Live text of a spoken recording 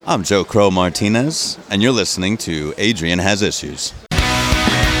I'm Joe Crow Martinez, and you're listening to Adrian Has Issues.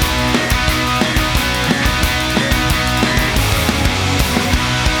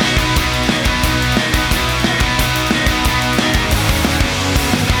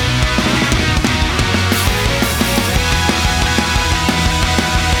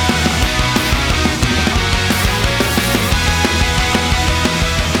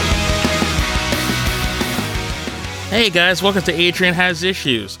 Hey guys, welcome to Adrian Has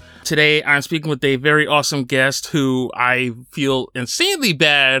Issues. Today I'm speaking with a very awesome guest who I feel insanely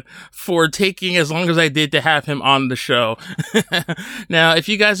bad for taking as long as I did to have him on the show. Now, if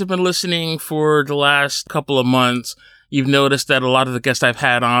you guys have been listening for the last couple of months, you've noticed that a lot of the guests I've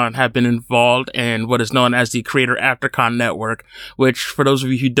had on have been involved in what is known as the Creator Aftercon Network, which, for those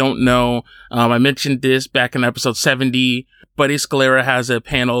of you who don't know, I mentioned this back in episode 70. Buddy Scalera has a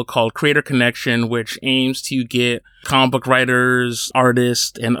panel called Creator Connection, which aims to get comic book writers,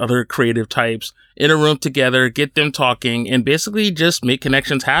 artists, and other creative types in a room together, get them talking, and basically just make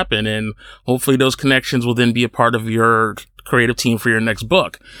connections happen. And hopefully those connections will then be a part of your creative team for your next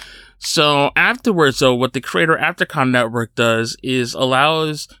book. So afterwards, though, what the Creator Aftercon Network does is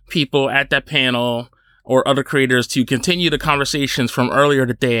allows people at that panel or other creators to continue the conversations from earlier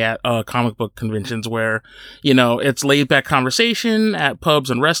today at comic book conventions where, you know, it's laid back conversation at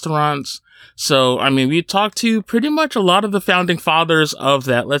pubs and restaurants. So, I mean, we talked to pretty much a lot of the founding fathers of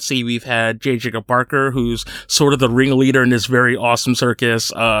that. Let's see, we've had J. Jacob Barker, who's sort of the ringleader in this very awesome circus.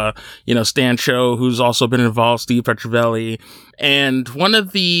 Stan Cho, who's also been involved, Steve Petrovelli. And one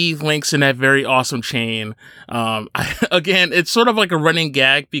of the links in that very awesome chain, again, it's sort of like a running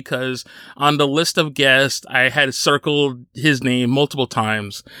gag because on the list of guests, I had circled his name multiple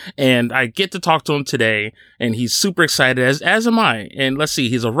times, and I get to talk to him today, and he's super excited, as am I. And let's see,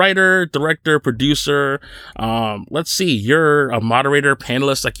 he's a writer, director, producer. Let's see, you're a moderator,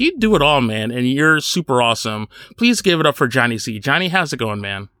 panelist, like you do it all, man, and you're super awesome. Please give it up for Johnny C. Johnny, how's it going,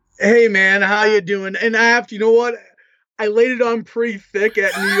 man? Hey, man, how you doing? And you know what? I laid it on pretty thick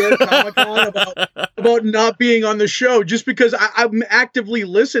at New York Comic Con about not being on the show just because I'm actively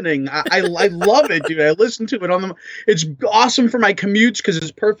listening. I love it, dude. I listen to it it's awesome for my commutes because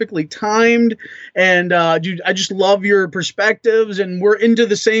it's perfectly timed. And dude, I just love your perspectives and we're into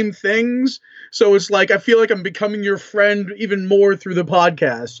the same things. So it's like, I feel like I'm becoming your friend even more through the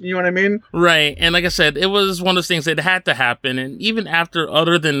podcast. You know what I mean? Right. And like I said, it was one of those things that had to happen. And even after,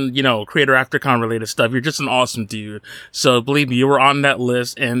 other than, Creator Aftercon related stuff, you're just an awesome dude. So believe me, you were on that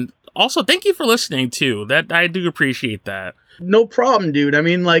list. And also, thank you for listening too. That I do appreciate that. No problem, dude. I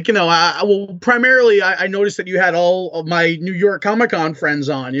mean, primarily I noticed that you had all of my New York Comic Con friends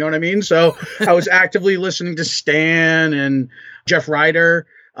on, you know what I mean? So I was actively listening to Stan and Jeff Ryder.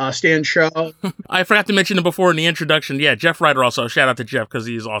 Stan Cho. I forgot to mention him before in the introduction. Yeah, Jeff Ryder also. Shout out to Jeff because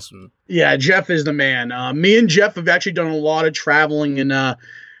he's awesome. Yeah, Jeff is the man. Me and Jeff have actually done a lot of traveling in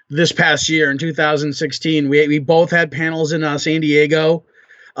this past year in 2016. We both had panels in San Diego.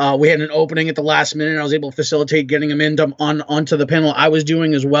 We had an opening at the last minute. I was able to facilitate getting him onto the panel I was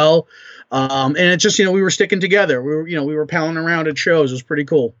doing as well. And it's just, we were sticking together. We were palling around at shows. It was pretty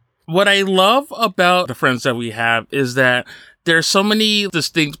cool. What I love about the friends that we have is that there's so many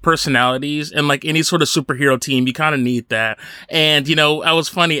distinct personalities, and like any sort of superhero team, you kind of need that. And, I was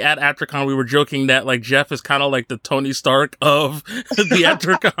funny at Aftercon, we were joking that like Jeff is kind of like the Tony Stark of the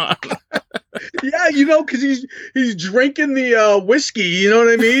Aftercon. Yeah, because he's drinking the whiskey, you know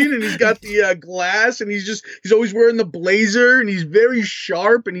what I mean? And he's got the glass, and he's always wearing the blazer, and he's very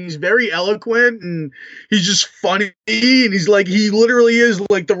sharp, and he's very eloquent, and he's just funny, and he literally is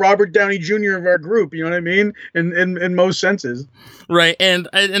like the Robert Downey Jr. of our group, you know what I mean? In most senses. Right, and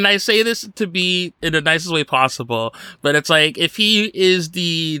I say this to be in the nicest way possible, but it's like, if he is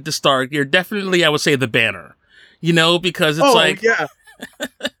the Stark, you're definitely, I would say, the Banner, because it's yeah.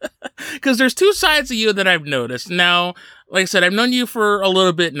 Because there's two sides of you that I've noticed. Now, like I said, I've known you for a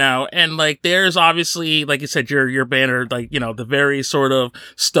little bit now, and like there's obviously, like you said, your Banner, like, the very sort of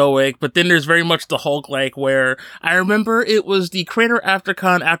stoic, but then there's very much the Hulk, like, where I remember it was the Creator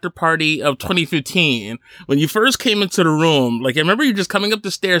Aftercon after party of 2015 when you first came into the room. Like, I remember you just coming up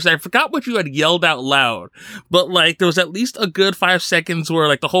the stairs, and I forgot what you had yelled out loud, but like there was at least a good 5 seconds where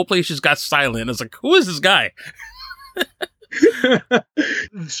like the whole place just got silent. I was like, who is this guy?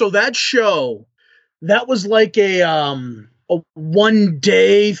 So that show, that was like a 1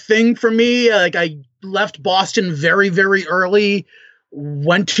 day thing for me. Like, I left Boston very, very early,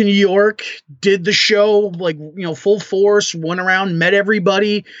 went to New York, did the show, full force, went around, met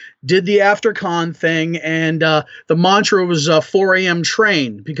everybody, did the AfterCon thing. And the mantra was 4 a.m.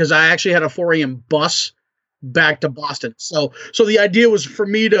 train, because I actually had a 4 a.m. bus back to Boston. So the idea was for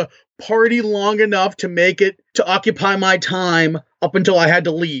me to party long enough to make it to occupy my time up until I had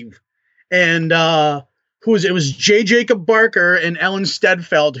to leave. And it was J. Jacob Barker and Ellen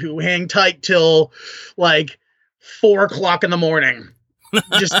Stedfeld who hang tight till like 4:00 in the morning,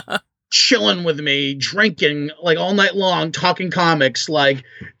 just chilling with me, drinking like all night long, talking comics, like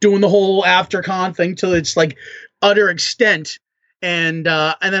doing the whole after con thing till it's like utter extent. And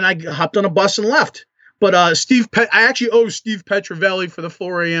then I hopped on a bus and left. But I actually owe Steve Petrovelli for the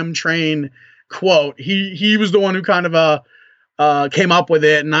 4 a.m. train quote. He was the one who kind of came up with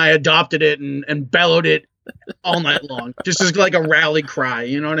it, and I adopted it and bellowed it all night long, just as like a rally cry.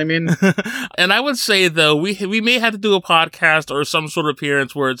 You know what I mean? And I would say though, we may have to do a podcast or some sort of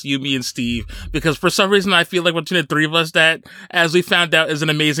appearance where it's you, me, and Steve, because for some reason I feel like between the three of us, that, as we found out, is an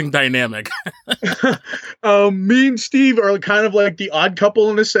amazing dynamic. Me and Steve are kind of like the odd couple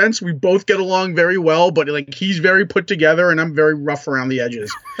in a sense. We both get along very well, but like he's very put together and I'm very rough around the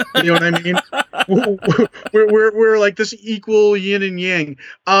edges. You know what I mean? we're like this equal yin and yang.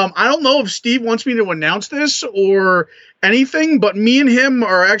 I don't know if Steve wants me to announce this or anything, but me and him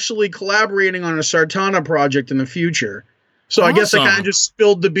are actually collaborating on a Sartana project in the future. So awesome. I guess I kind of just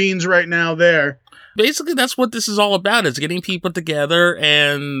spilled the beans right now there. Basically, that's what this is all about, is getting people together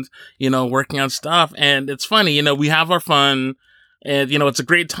and, working on stuff. And it's funny, we have our fun and, it's a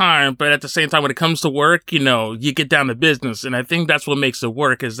great time. But at the same time, when it comes to work, you get down to business. And I think that's what makes it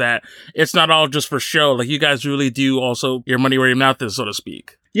work, is that it's not all just for show. Like, you guys really do also your money where your mouth is, so to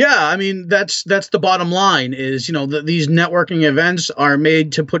speak. Yeah, I mean, that's the bottom line is, these networking events are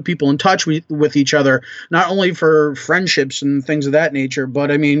made to put people in touch with each other, not only for friendships and things of that nature, but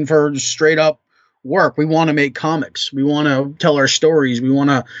I mean, for straight up work. We want to make comics. We want to tell our stories. We want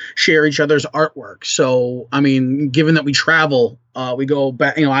to share each other's artwork. So, I mean, given that we travel, we go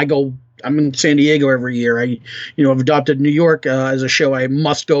back, I'm in San Diego every year. I've adopted New York as a show I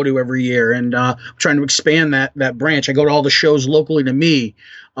must go to every year, and I'm trying to expand that branch. I go to all the shows locally to me.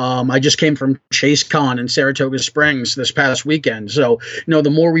 I just came from ChaseCon in Saratoga Springs this past weekend. So, the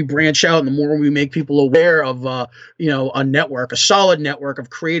more we branch out and the more we make people aware of, a network, a solid network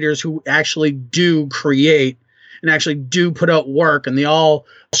of creators who actually do create and actually do put out work, and they all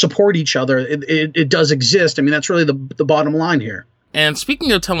support each other. It does exist. I mean, that's really the bottom line here. And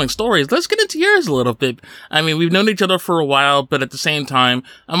speaking of telling stories, let's get into yours a little bit. I mean, we've known each other for a while, but at the same time,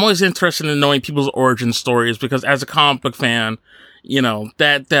 I'm always interested in knowing people's origin stories, because as a comic book fan,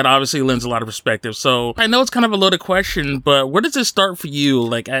 that obviously lends a lot of perspective. So I know it's kind of a loaded question, but where does it start for you?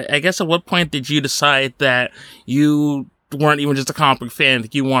 Like, I guess at what point did you decide that you weren't even just a comic book fan,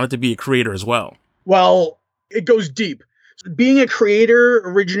 that you wanted to be a creator as well? Well, it goes deep. Being a creator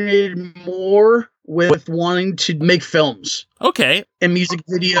originated more with wanting to make films. Okay. And music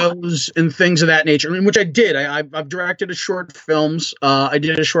videos and things of that nature, which I did. I've directed a short films. I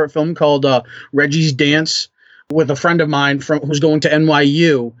did a short film called Reggie's Dance with a friend of mine who's going to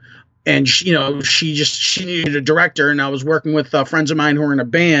NYU. And she needed a director, and I was working with friends of mine who were in a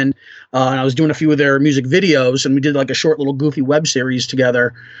band, and I was doing a few of their music videos, and we did like a short little goofy web series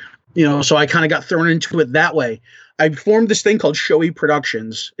together. So I kind of got thrown into it that way. I formed this thing called Shoei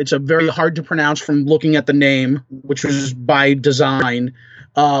Productions. It's a very hard to pronounce from looking at the name, which was by design,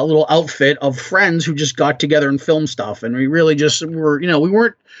 a little outfit of friends who just got together and filmed stuff. And we really just were, we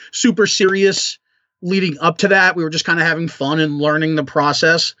weren't super serious leading up to that. We were just kind of having fun and learning the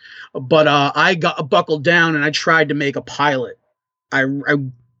process. But I got buckled down and I tried to make a pilot. I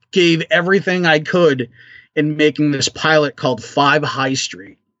gave everything I could in making this pilot called 5 High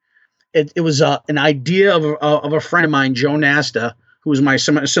Street. It was an idea of a friend of mine, Joe Nasta, who was my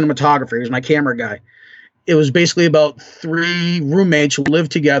cinematographer. He was my camera guy. It was basically about 3 roommates who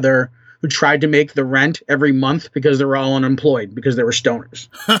lived together who tried to make the rent every month because they were all unemployed because they were stoners.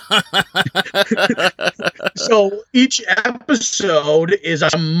 So each episode is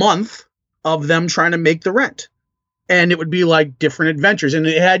a month of them trying to make the rent. And it would be like different adventures. And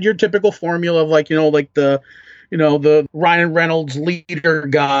it had your typical formula of the Ryan Reynolds leader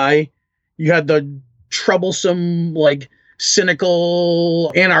guy. You had the troublesome,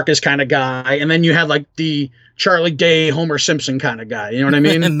 cynical anarchist kind of guy. And then you had the Charlie Day, Homer Simpson kind of guy. You know what I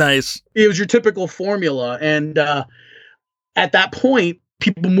mean? Nice. It was your typical formula. And at that point,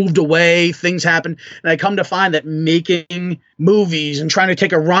 people moved away, things happened. And I come to find that making movies and trying to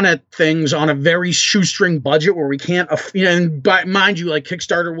take a run at things on a very shoestring budget where we can't, and mind you,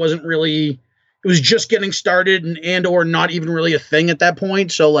 Kickstarter wasn't really... It was just getting started and or not even really a thing at that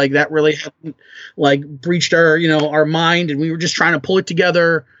point. So that really hadn't breached our mind, and we were just trying to pull it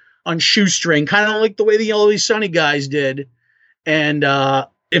together on shoestring, kind of like the way the Always Sunny guys did. And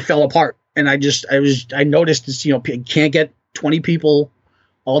it fell apart. And I noticed this, you can't get 20 people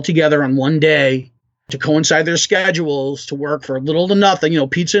all together on one day to coincide their schedules to work for little to nothing,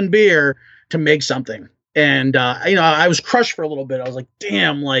 pizza and beer to make something. And, I was crushed for a little bit. I was like,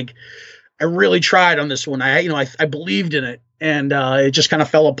 damn, like I really tried on this one. I believed in it, and it just kind of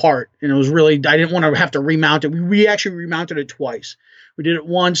fell apart. And it was really, I didn't want to have to remount it. We actually remounted it twice. We did it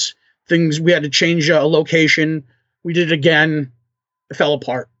once. We had to change a location. We did it again. It fell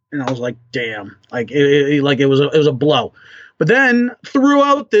apart. And I was like, damn, like it was a blow. But then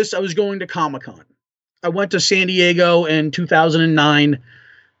throughout this, I was going to Comic-Con. I went to San Diego in 2009,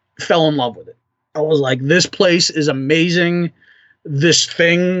 fell in love with it. I was like, this place is amazing. This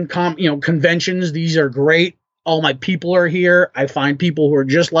thing, conventions, these are great. All my people are here. I find people who are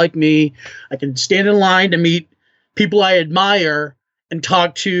just like me. I can stand in line to meet people I admire and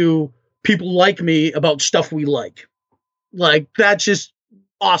talk to people like me about stuff we like. Like, that's just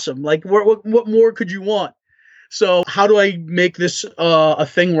awesome. Like, what more could you want? So how do I make this a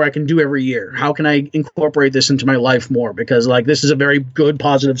thing where I can do every year? How can I incorporate this into my life more? Because like, this is a very good,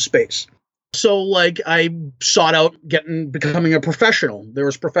 positive space. So like, I sought out becoming a professional. There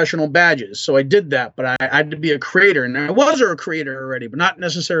was professional badges. So I did that, but I had to be a creator, and I was a creator already, but not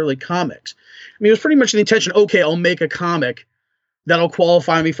necessarily comics. I mean, it was pretty much the intention. Okay, I'll make a comic that'll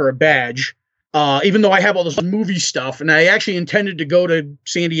qualify me for a badge. Even though I have all this movie stuff, and I actually intended to go to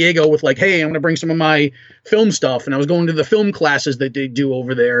San Diego with like, hey, I'm going to bring some of my film stuff. And I was going to the film classes that they do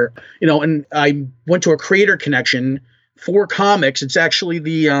over there, and I went to a creator connection for comics. It's actually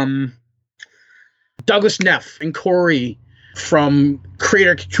the Douglas Neff and Corey from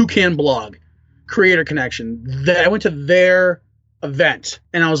Creator Toucan Blog, Creator Connection. I went to their event,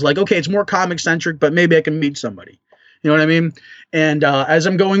 and I was like, okay, it's more comic centric, but maybe I can meet somebody. You know what I mean? And as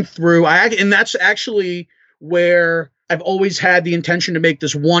I'm going through, and that's actually where I've always had the intention to make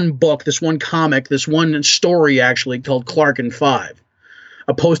this one book, this one comic, this one story actually called Clark and Five,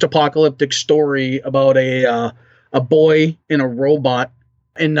 a post-apocalyptic story about a boy and a robot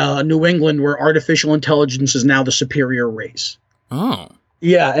in New England where artificial intelligence is now the superior race. Oh.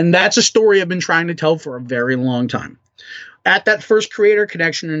 Yeah, and that's a story I've been trying to tell for a very long time. At that first creator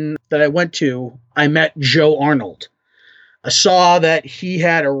connection that I went to, I met Joe Arnold. I saw that he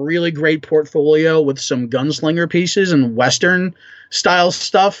had a really great portfolio with some gunslinger pieces and Western style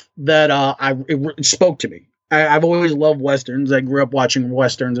stuff that it spoke to me. I've always loved Westerns. I grew up watching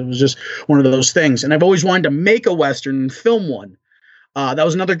Westerns. It was just one of those things. And I've always wanted to make a Western and film one. That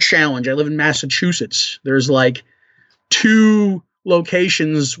was another challenge. I live in Massachusetts. There's like 2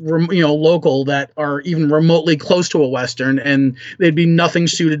 locations, local that are even remotely close to a Western, and they'd be nothing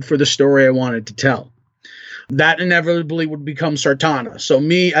suited for the story I wanted to tell. That inevitably would become Sartana. So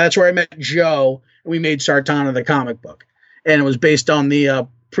that's where I met Joe, and we made Sartana the comic book. And it was based on the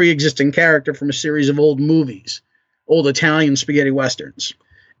pre-existing character from a series of old movies, old Italian spaghetti Westerns.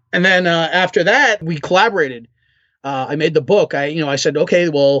 And then after that, we collaborated. I made the book. I said, okay,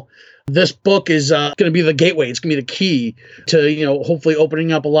 well, this book is going to be the gateway. It's going to be the key to, hopefully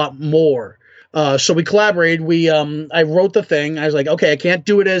opening up a lot more. So we collaborated. I wrote the thing. I was like, okay, I can't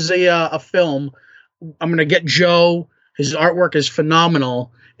do it as a film. I'm going to get Joe. His artwork is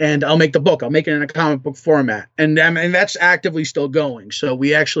phenomenal, and I'll make the book. I'll make it in a comic book format. And that's actively still going. So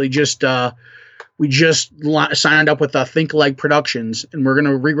we actually just signed up with Think Alike Productions, and we're going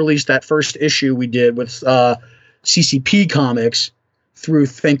to re-release that first issue we did with CCP Comics through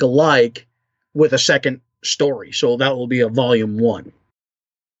Think Alike with a second story. So that will be a volume 1.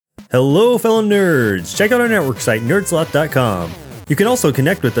 Hello, fellow nerds. Check out our network site, nerdslot.com. You can also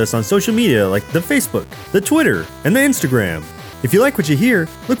connect with us on social media like the Facebook, the Twitter, and the Instagram. If you like what you hear,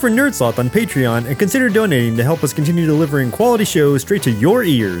 look for Nerdsloth on Patreon and consider donating to help us continue delivering quality shows straight to your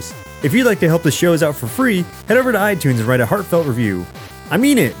ears. If you'd like to help the shows out for free, head over to iTunes and write a heartfelt review. I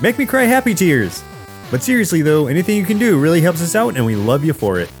mean it, make me cry happy tears. But seriously though, anything you can do really helps us out and we love you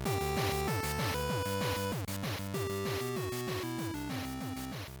for it.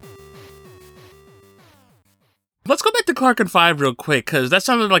 Let's go back to Clark and Five real quick, because that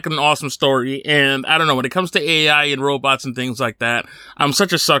sounded like an awesome story. And I don't know, when it comes to AI and robots and things like that, I'm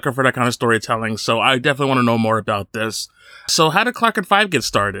such a sucker for that kind of storytelling. So I definitely want to know more about this. So how did Clark and Five get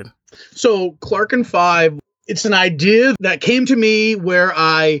started? So Clark and Five, it's an idea that came to me where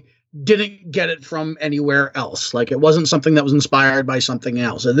I didn't get it from anywhere else. Like, it wasn't something that was inspired by something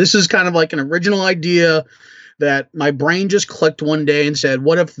else. And this is kind of like an original idea that my brain just clicked one day and said,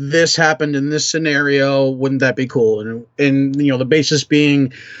 what if this happened in this scenario? Wouldn't that be cool? And the basis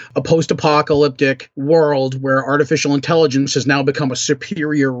being a post-apocalyptic world where artificial intelligence has now become a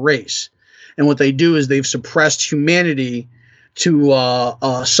superior race. And what they do is they've suppressed humanity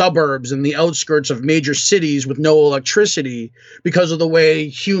suburbs and the outskirts of major cities with no electricity because of the way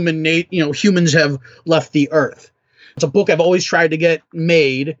humans have left the earth. It's a book I've always tried to get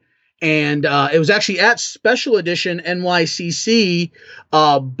made, and it was actually at Special Edition NYCC,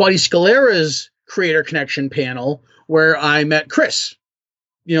 Buddy Scalera's Creator Connection panel, where I met Chris.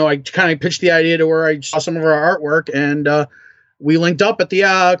 I kind of pitched the idea to her. I saw some of her artwork, and we linked up at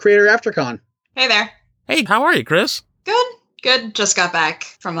the Creator AfterCon. Hey there. Hey, how are you, Chris? Good. Just got back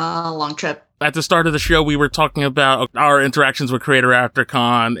from a long trip. At the start of the show, we were talking about our interactions with Creator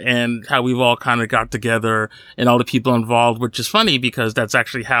AfterCon and how we've all kind of got together and all the people involved, which is funny because that's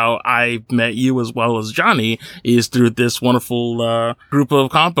actually how I met you as well as Johnny, is through this wonderful group of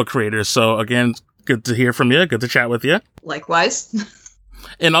comic book creators. So again, good to hear from you. Good to chat with you. Likewise.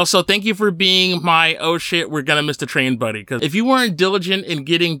 And also, thank you for being my, oh shit, we're gonna miss the train buddy. Because if you weren't diligent in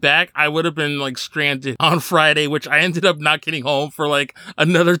getting back, I would have been stranded on Friday, which I ended up not getting home for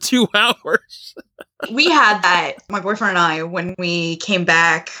another 2 hours. We had that, my boyfriend and I, when we came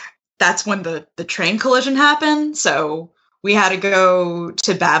back, that's when the train collision happened. So we had to go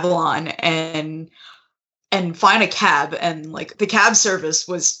to Babylon and find a cab, and the cab service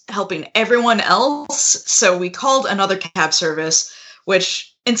was helping everyone else. So we called another cab service,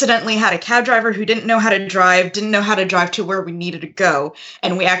 which incidentally had a cab driver who didn't know how to drive to where we needed to go.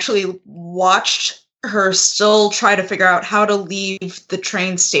 And we actually watched her still try to figure out how to leave the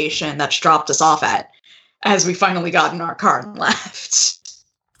train station that's dropped us off at, as we finally got in our car and left.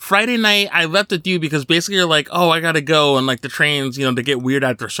 Friday night, I left with you because basically you're like, oh, I gotta go. And the trains, they get weird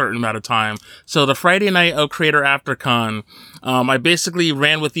after a certain amount of time. So the Friday night of Creator AfterCon, I basically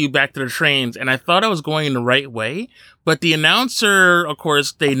ran with you back to the trains, and I thought I was going in the right way. But the announcer, of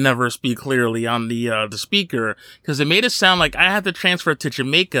course, they never speak clearly on the speaker, because it made it sound like I had to transfer to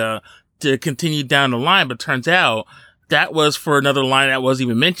Jamaica to continue down the line. But turns out that was for another line that wasn't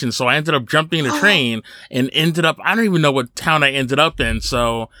even mentioned. So I ended up jumping the train and ended up, I don't even know what town I ended up in.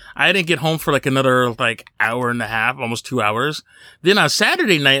 So I didn't get home for another hour and a half, almost 2 hours. Then on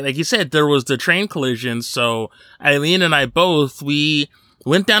Saturday night, like you said, there was the train collision. So Eileen and I both, we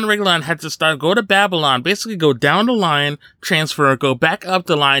went down the regular line, had to go to Babylon, basically go down the line, transfer, go back up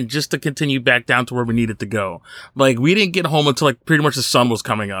the line just to continue back down to where we needed to go. We didn't get home until pretty much the sun was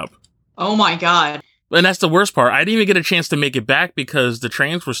coming up. Oh my God. And that's the worst part. I didn't even get a chance to make it back because the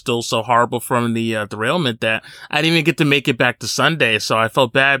trains were still so horrible from the derailment that I didn't even get to make it back to Sunday. So I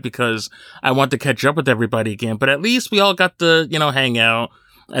felt bad because I wanted to catch up with everybody again. But at least we all got to, hang out,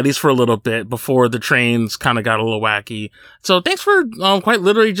 at least for a little bit before the trains kind of got a little wacky. So thanks for quite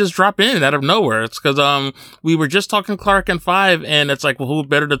literally just dropping in out of nowhere. It's because we were just talking Clark and Five, and it's well, who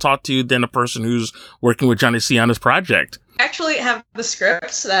better to talk to than a person who's working with Johnny C on his project? I actually have the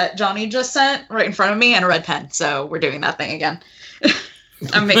script that Johnny just sent right in front of me and a red pen, so we're doing that thing again.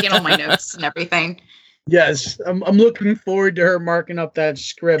 I'm making all my notes and everything. Yes, I'm looking forward to her marking up that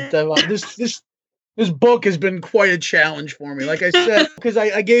script. This book has been quite a challenge for me. Like I said, because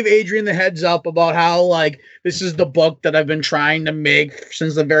I gave Adrian the heads up about how this is the book that I've been trying to make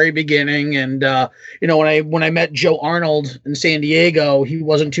since the very beginning. And when I met Joe Arnold in San Diego, he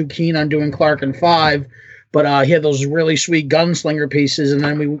wasn't too keen on doing Clark and Five. But he had those really sweet gunslinger pieces, and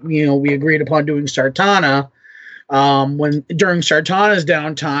then we agreed upon doing Sartana. During Sartana's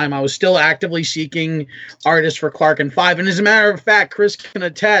downtime, I was still actively seeking artists for Clark and Five. And as a matter of fact, Chris can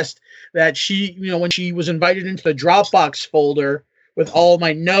attest that she, when she was invited into the Dropbox folder with all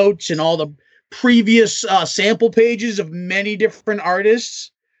my notes and all the previous sample pages of many different artists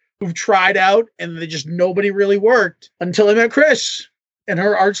who've tried out, and nobody really worked until I met Chris, and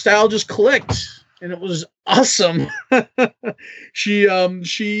her art style just clicked. And it was awesome.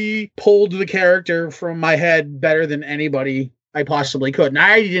 She pulled the character from my head better than anybody I possibly could. And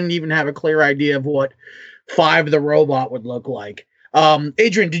I didn't even have a clear idea of what Five the Robot would look like.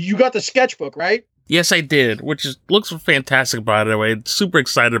 Adrian, you got the sketchbook, right? Yes, I did, which looks fantastic, by the way. Super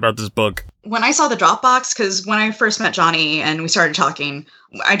excited about this book. When I saw the Dropbox, because when I first met Johnny and we started talking,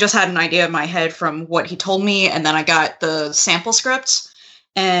 I just had an idea in my head from what he told me, and then I got the sample scripts.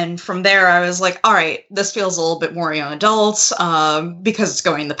 And from there, I was like, all right, this feels a little bit more young adult because it's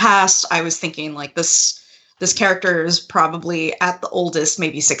going in the past. I was thinking this character is probably at the oldest,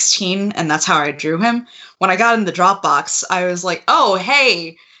 maybe 16, and that's how I drew him. When I got in the Dropbox, I was like, oh,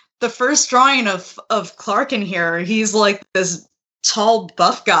 hey, the first drawing of Clark in here, he's this tall,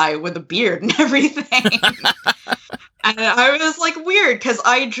 buff guy with a beard and everything. And I was weird because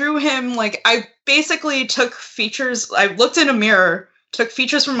I drew him I basically took features. I looked in a mirror, took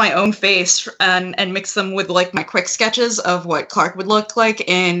features from my own face and mixed them with my quick sketches of what Clark would look like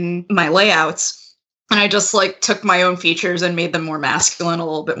in my layouts. And I just like took my own features and made them more masculine, a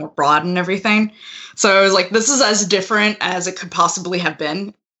little bit more broad and everything. So I was like, this is as different as it could possibly have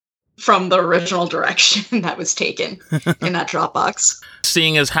been from the original direction that was taken in that Dropbox.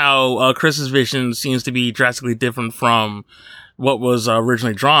 Seeing as how Chris's vision seems to be drastically different from what was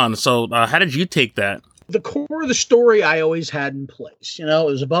originally drawn. So how did you take that? The core of the story I always had in place. You know,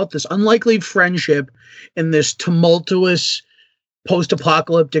 it was about this unlikely friendship in this tumultuous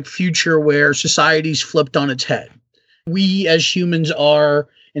post-apocalyptic future where society's flipped on its head. We as humans are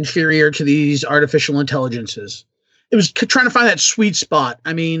inferior to these artificial intelligences. It was trying to find that sweet spot.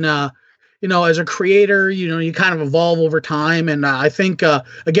 I mean, you know, as a creator, you know, you kind of evolve over time. And I think,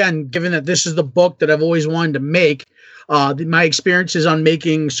 again, given that this is the book that I've always wanted to make, my experiences on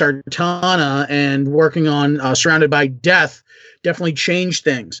making Sartana and working on Surrounded by Death definitely changed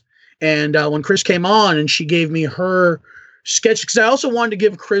things. And when Chris came on and she gave me her sketch, because I also wanted to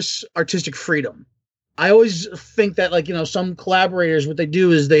give Chris artistic freedom. I always think that, like, you know, some collaborators, what they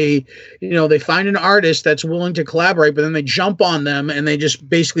do is they find an artist that's willing to collaborate, but then they jump on them and they just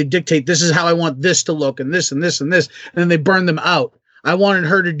basically dictate, this is how I want this to look and this and this and this. And then they burn them out. I wanted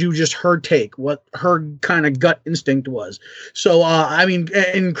her to do just her take, what her kind of gut instinct was. So, I mean,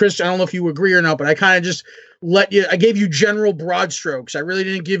 and Chris, I don't know if you agree or not, but I kind of just I gave you general broad strokes. I really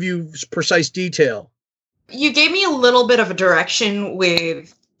didn't give you precise detail. You gave me a little bit of a direction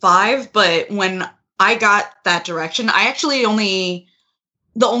with 5, but when I got that direction, I actually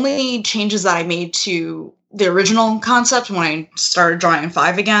the only changes that I made to the original concept when I started drawing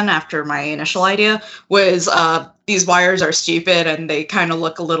 5 again after my initial idea was these wires are stupid and they kind of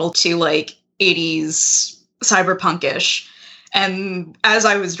look a little too like 80s cyberpunkish. And as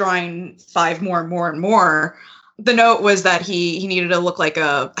I was drawing 5 more and more and more, the note was that he needed to look like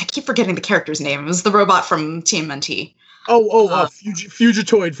I keep forgetting the character's name. It was the robot from TMNT.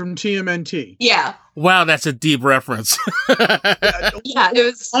 Fugitoid from TMNT. Yeah. Wow, that's a deep reference. Yeah, it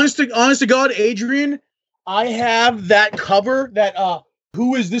was. Honest to God, Adrian, I have that cover, that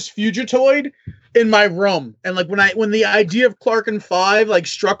who is this Fugitoid, in my room. And like when the idea of Clark and 5 like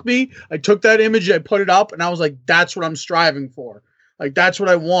struck me, I took that image, I put it up, and I was like, that's what I'm striving for. Like, that's what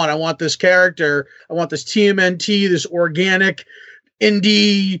I want. I want this character. I want this TMNT, this organic,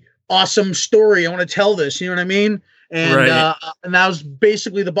 indie, awesome story. I want to tell this. You know what I mean? And right. And that was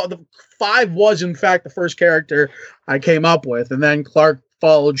basically the 5 was in fact the first character I came up with, and then Clark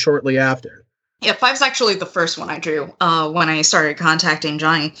followed shortly after. Yeah, 5's actually the first one I drew when I started contacting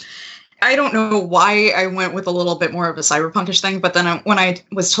Johnny. I don't know why I went with a little bit more of a cyberpunkish thing, but then when I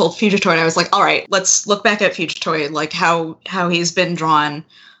was told Fugitoid, I was like, all right, let's look back at Fugitoid, like how he's been drawn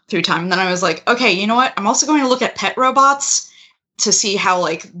through time. And then I was like, okay, you know what? I'm also going to look at pet robots to see how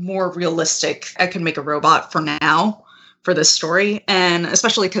like more realistic I can make a robot for now for this story. And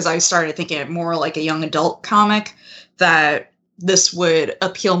especially because I started thinking it more like a young adult comic, that this would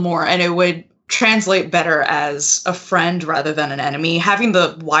appeal more and it would translate better as a friend rather than an enemy. Having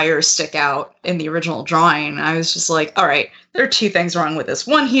the wires stick out in the original drawing, I was just like, all right, there are 2 things wrong with this.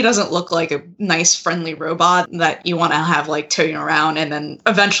 One, he doesn't look like a nice, friendly robot that you want to have like toting around. And then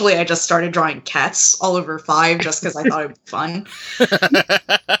eventually I just started drawing cats all over 5 just because I thought it would be fun.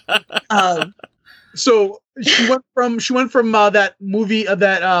 So she went from that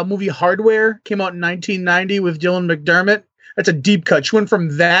movie Hardware, came out in 1990 with Dylan McDermott. That's a deep cut. She went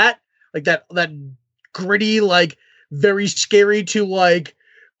from that, like that gritty, like very scary, to like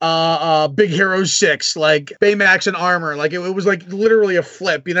Big Hero 6, like Baymax and Armor. Like it was like literally a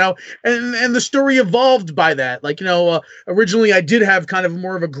flip, you know? And the story evolved by that. Like, you know, originally I did have kind of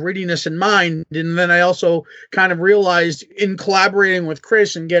more of a grittiness in mind. And then I also kind of realized in collaborating with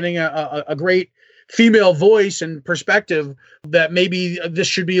Chris and getting a great female voice and perspective that maybe this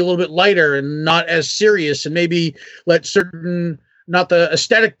should be a little bit lighter and not as serious, and maybe let not the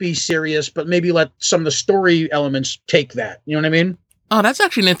aesthetic be serious, but maybe let some of the story elements take that. You know what I mean? Oh, that's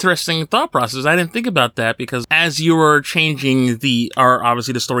actually an interesting thought process. I didn't think about that, because as you were changing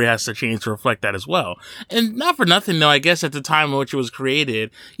obviously the story has to change to reflect that as well. And not for nothing though, I guess at the time in which it was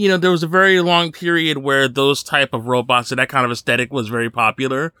created, you know, there was a very long period where those type of robots and that kind of aesthetic was very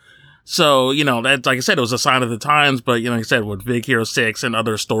popular. So, you know, that, like I said, it was a sign of the times, but, you know, like I said, with Big Hero 6 and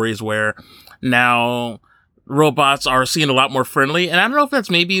other stories where now robots are seen a lot more friendly. And I don't know if that's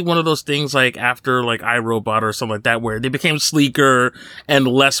maybe one of those things like after like iRobot or something like that, where they became sleeker and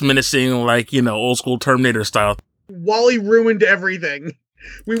less menacing, like, you know, old school Terminator style. Wall-E ruined everything.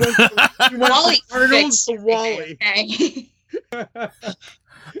 We went from Arnold to Wall-E.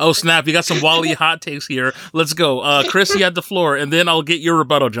 Oh, snap. You got some Wally hot takes here. Let's go. Chris, you had the floor, and then I'll get your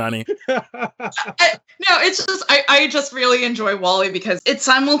rebuttal, Johnny. No, it's just, I just really enjoy Wall-E because it's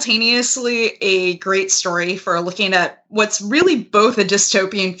simultaneously a great story for looking at what's really both a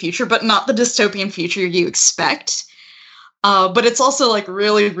dystopian future, but not the dystopian future you expect. But it's also like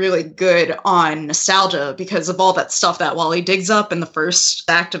really, really good on nostalgia because of all that stuff that Wall-E digs up in the first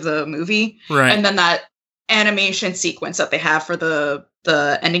act of the movie. Right. And then that animation sequence that they have for the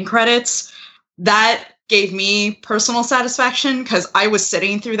ending credits, that gave me personal satisfaction because I was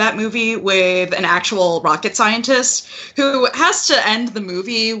sitting through that movie with an actual rocket scientist who has to end the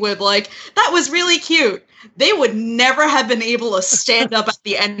movie with like, that was really cute. They would never have been able to stand up at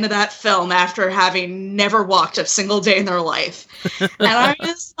the end of that film after having never walked a single day in their life. And I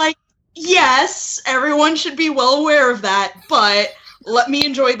was like, yes, everyone should be well aware of that, but let me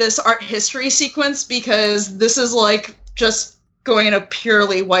enjoy this art history sequence because this is like just going to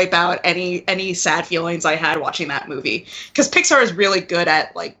purely wipe out any sad feelings I had watching that movie. Because Pixar is really good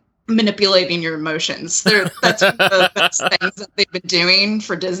at like manipulating your emotions. That's one of the best things that they've been doing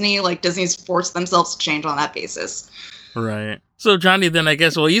for Disney. Like Disney's forced themselves to change on that basis. Right. So Johnny, then I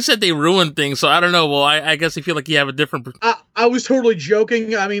guess, well, you said they ruined things, so I don't know. Well, I guess I feel like you have a different. I was totally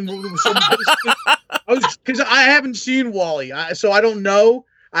joking. I mean, because I haven't seen Wall-E, so I don't know.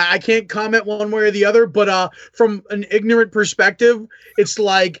 I can't comment one way or the other. But from an ignorant perspective, it's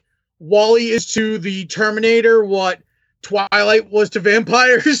like Wall-E is to the Terminator what Twilight was to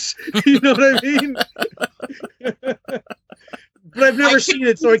vampires. You know what I mean? But I've never seen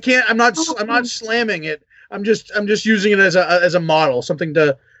it, so I can't. I'm not slamming it. I'm just using it as a model, something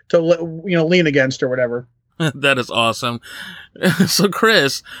to lean against or whatever. That is awesome. So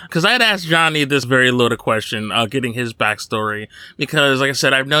Chris, because I had asked Johnny this very loaded question, getting his backstory, because like I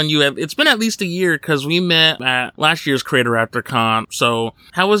said, I've known you, it's been at least a year because we met at last year's Creator Raptor Con. So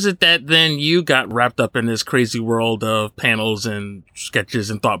how was it that then you got wrapped up in this crazy world of panels and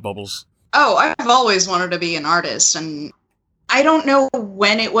sketches and thought bubbles? Oh, I've always wanted to be an artist, and I don't know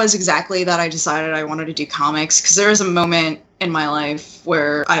when it was exactly that I decided I wanted to do comics, because there was a moment in my life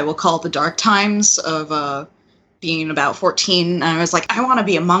where I will call the dark times of being about 14, and I was like, I want to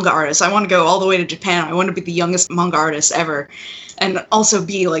be a manga artist. I want to go all the way to Japan. I want to be the youngest manga artist ever, and also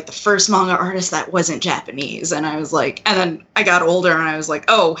be like the first manga artist that wasn't Japanese. And I was like, and then I got older and I was like,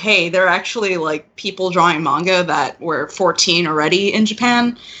 oh, hey, there are actually like people drawing manga that were 14 already in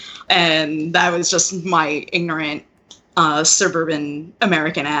Japan. And that was just my ignorant suburban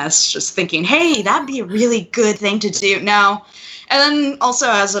American ass just thinking, hey, that'd be a really good thing to do now. And then also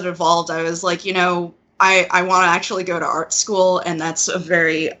as it evolved, I was like, I want to actually go to art school, and that's a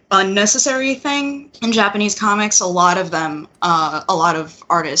very unnecessary thing in Japanese comics. A lot of them, a lot of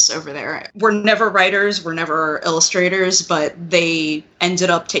artists over there were never writers, were never illustrators, but they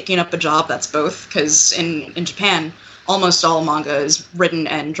ended up taking up a job that's both, because in Japan, almost all manga is written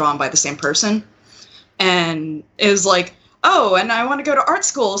and drawn by the same person. And it was like, oh, and I want to go to art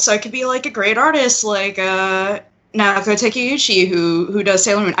school so I could be like a great artist like Naoko Takeuchi, who does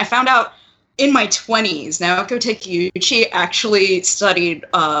Sailor Moon. I found out in my 20s, Naoko Takeuchi actually studied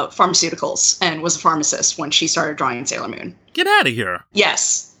pharmaceuticals and was a pharmacist when she started drawing Sailor Moon. Get out of here.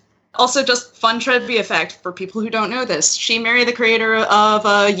 Yes. Also, just fun trivia fact for people who don't know this, she married the creator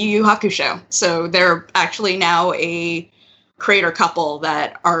of Yu Yu Hakusho. So they're actually now a creator couple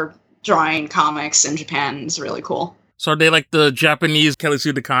that are drawing comics in Japan. Is really cool. So are they like the Japanese Kelly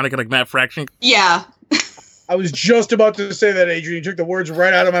Sue DeConnick and like Matt Fraction? Yeah. I was just about to say that, Adrian. You took the words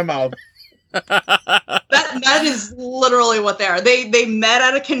right out of my mouth. That is literally what they are. They met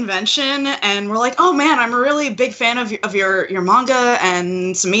at a convention and were like, oh man, I'm a really big fan of your manga,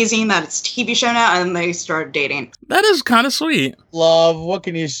 and it's amazing that it's a TV show now, and they started dating. That is kind of sweet. Love, what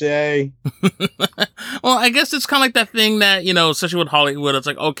can you say? Well, I guess it's kind of like that thing that, especially with Hollywood, it's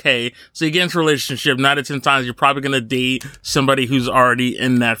like, okay, so you get into a relationship, 9 to 10 times, you're probably going to date somebody who's already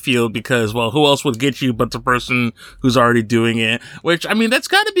in that field because, well, who else would get you but the person who's already doing it? Which, I mean, that's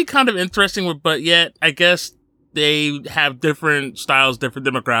got to be kind of interesting, but yet, I guess they have different styles, different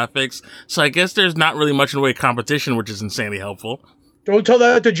demographics, so I guess there's not really much in the way of competition, which is insanely helpful. Don't tell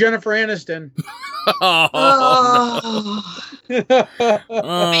that to Jennifer Aniston. Oh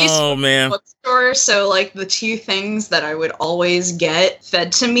man. Bookstore, so like the two things that I would always get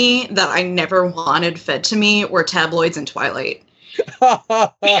fed to me that I never wanted fed to me were tabloids and Twilight.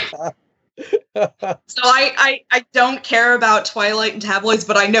 So I don't care about Twilight and tabloids,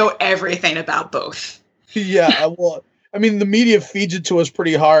 but I know everything about both. Yeah, well, I mean, the media feeds it to us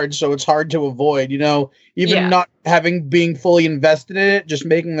pretty hard, so it's hard to avoid, even Yeah. not being fully invested in it, just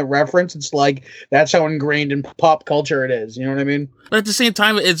making the reference. It's like, that's how ingrained in pop culture it is. You know what I mean? But at the same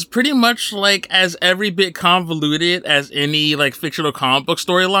time, it's pretty much like as every bit convoluted as any like fictional comic book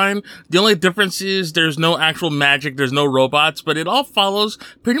storyline. The only difference is there's no actual magic, there's no robots, but it all follows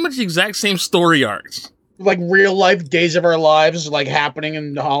pretty much the exact same story arcs. Like real life Days of Our Lives, like happening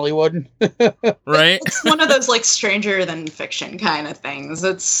in Hollywood. Right? It's one of those like stranger than fiction kind of things.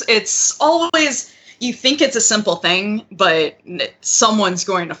 It's always, you think it's a simple thing, but someone's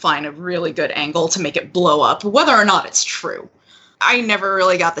going to find a really good angle to make it blow up, whether or not it's true. I never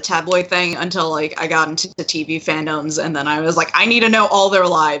really got the tabloid thing until like I got into the TV fandoms, and then I was like, I need to know all their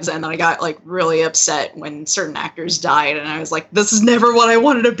lives, and then I got like really upset when certain actors died, and I was like, this is never what I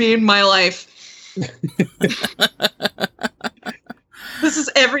wanted to be in my life. This is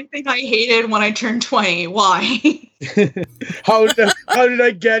everything I hated when I turned 20. Why? How did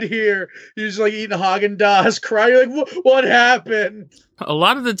I get here? You're just like eating Haagen-Dazs, crying. You're like, what happened? A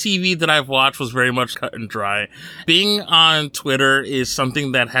lot of the TV that I've watched was very much cut and dry. Being on Twitter is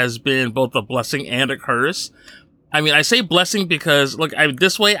something that has been both a blessing and a curse. I mean, I say blessing because, look,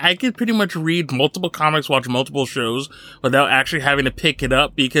 this way I could pretty much read multiple comics, watch multiple shows without actually having to pick it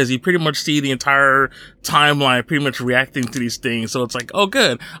up, because you pretty much see the entire timeline pretty much reacting to these things. So it's like, oh,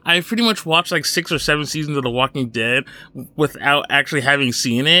 good. I pretty much watched like 6 or 7 seasons of The Walking Dead without actually having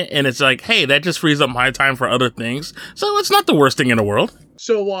seen it. And it's like, hey, that just frees up my time for other things. So it's not the worst thing in the world.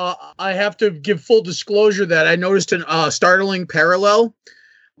 So I have to give full disclosure that I noticed a startling parallel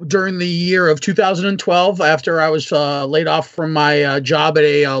during the year of 2012, after I was laid off from my job at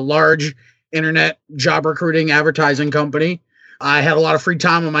a large internet job recruiting advertising company. I had a lot of free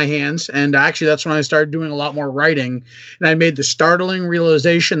time on my hands, and actually that's when I started doing a lot more writing. And I made the startling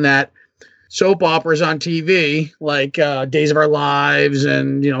realization that soap operas on TV, like Days of Our Lives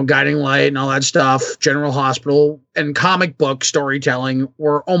and, Guiding Light and all that stuff, General Hospital, and comic book storytelling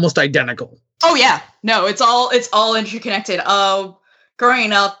were almost identical. Oh yeah, no, it's all interconnected.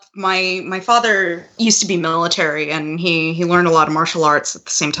 Growing up, my father used to be military, and he learned a lot of martial arts at the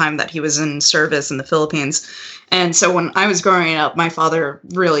same time that he was in service in the Philippines. And so when I was growing up, my father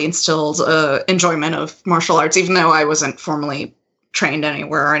really instilled enjoyment of martial arts, even though I wasn't formally trained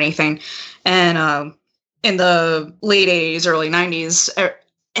anywhere or anything. And in the late 80s, early 90s,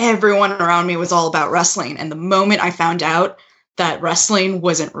 everyone around me was all about wrestling. And the moment I found out that wrestling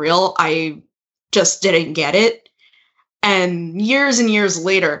wasn't real, I just didn't get it. And years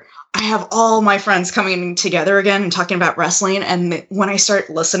later, I have all my friends coming together again and talking about wrestling. And when I start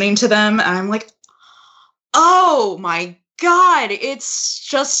listening to them, I'm like, oh my God, it's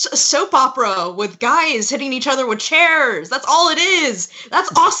just a soap opera with guys hitting each other with chairs. That's all it is.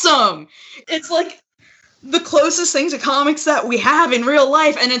 That's awesome. It's like the closest thing to comics that we have in real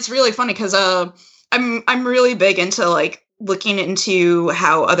life. And it's really funny because I'm really big into like looking into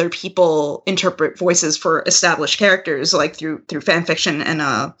how other people interpret voices for established characters, like through fan fiction and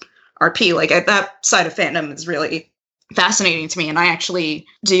RP. Like that side of fandom is really fascinating to me. And I actually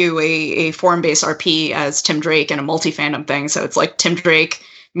do a forum-based RP as Tim Drake and a multi-fandom thing. So it's like Tim Drake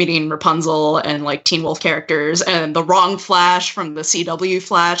meeting Rapunzel and like Teen Wolf characters and the wrong Flash from the CW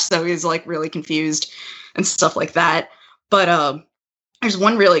Flash. So he's like really confused and stuff like that. But there's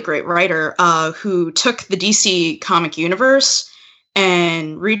one really great writer who took the DC comic universe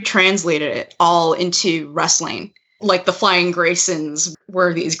and retranslated it all into wrestling. Like the Flying Graysons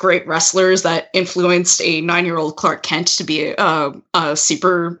were these great wrestlers that influenced a 9-year-old Clark Kent to be a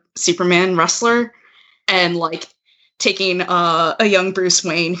Superman wrestler. And like taking a young Bruce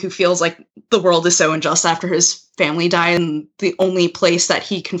Wayne who feels like the world is so unjust after his family died, and the only place that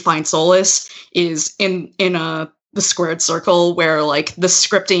he can find solace is in the squared circle, where like the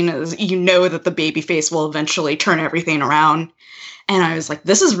scripting is, that the babyface will eventually turn everything around. And I was like,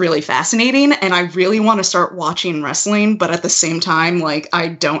 this is really fascinating, and I really want to start watching wrestling, but at the same time, like, I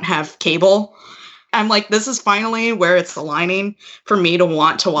don't have cable. I'm like, this is finally where it's aligning for me to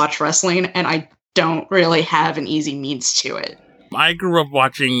want to watch wrestling, and I don't really have an easy means to it. I grew up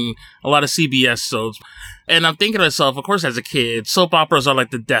watching a lot of CBS soaps, and I'm thinking to myself, of course, as a kid, soap operas are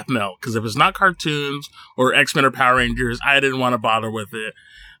like the death knell, because if it's not cartoons or X-Men or Power Rangers, I didn't want to bother with it.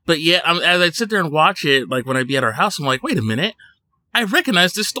 But yet, as I sit there and watch it, like when I'd be at our house, I'm like, wait a minute, I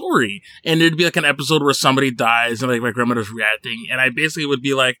recognize this story. And there'd be like an episode where somebody dies and like my grandmother's reacting, and I basically would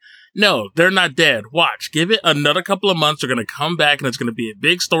be like, no, they're not dead. Watch. Give it another couple of months. They're going to come back and it's going to be a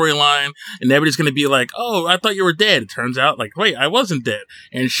big storyline. And everybody's going to be like, oh, I thought you were dead. It turns out, like, wait, I wasn't dead.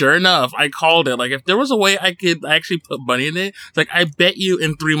 And sure enough, I called it. Like, if there was a way I could actually put money in it, it's like, I bet you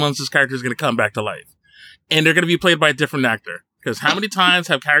in 3 months this character is going to come back to life. and they're going to be played by a different actor. Because how many times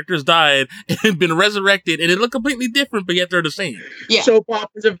have characters died and been resurrected and they look completely different, but yet they're the same? Yeah. Soap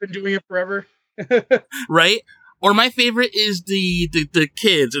operas have been doing it forever. Right? Or my favorite is the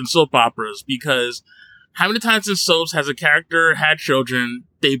kids in soap operas, because how many times in soaps has a character had children,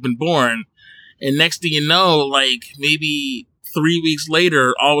 they've been born, and next thing you know, like maybe 3 weeks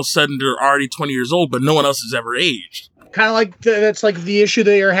later, all of a sudden they're already 20 years old, but no one else has ever aged. Kind of like that's like the issue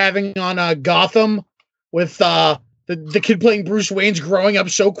they are having on Gotham with the kid playing Bruce Wayne's growing up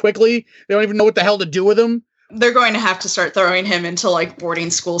so quickly they don't even know what the hell to do with him. They're going to have to start throwing him into like boarding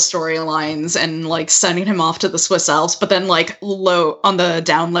school storylines and like sending him off to the Swiss Alps, but then like low on the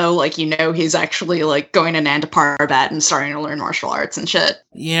down low, like, you know, he's actually like going to Nanda Parbat and starting to learn martial arts and shit.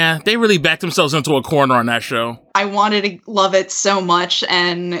 Yeah, they really backed themselves into a corner on that show. I wanted to love it so much,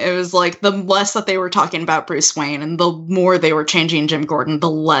 and it was like the less that they were talking about Bruce Wayne and the more they were changing Jim Gordon,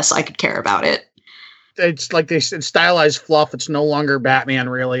 the less I could care about it. It's like it's stylized fluff. It's no longer Batman,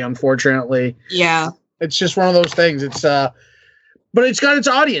 really, unfortunately. Yeah. It's just one of those things. It's but it's got its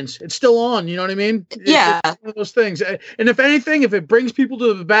audience. It's still on. You know what I mean? Yeah. It's one of those things. And if anything, if it brings people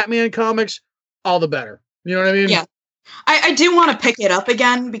to the Batman comics, all the better. You know what I mean? Yeah. I do want to pick it up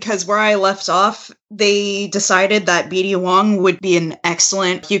again, because where I left off, they decided that BD Wong would be an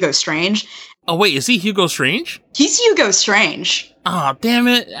excellent Hugo Strange. Oh, wait, is he Hugo Strange? He's Hugo Strange. Oh, damn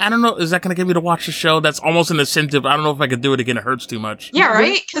it. I don't know. Is that going to get me to watch the show? That's almost an incentive. I don't know if I could do it again. It hurts too much. Yeah,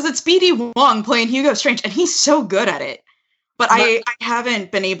 right? Because it's BD Wong playing Hugo Strange, and he's so good at it. But I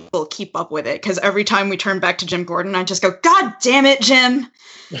haven't been able to keep up with it, because every time we turn back to Jim Gordon, I just go, God damn it, Jim!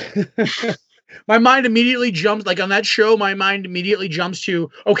 My mind immediately jumps, like on that show, my mind immediately jumps to,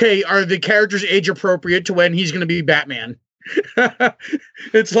 okay, are the characters age appropriate to when he's going to be Batman?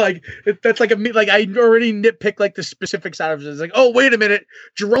 It's like, that's like I already nitpick like the specifics out of it. It's like, oh, wait a minute,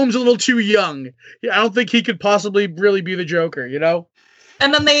 Jerome's a little too young. I don't think he could possibly really be the Joker, you know?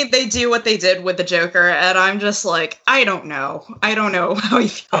 And then they do what they did with the Joker, and I'm just like, I don't know how you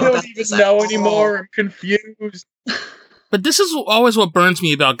feel I about don't even this know at all. anymore. I'm confused. But this is always what burns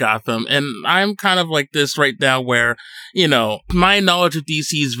me about Gotham, and I'm kind of like this right now where, you know, my knowledge of DC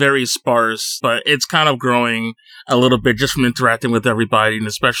is very sparse, but it's kind of growing a little bit just from interacting with everybody, and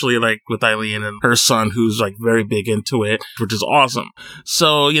especially like with Eileen and her son, who's like very big into it, which is awesome.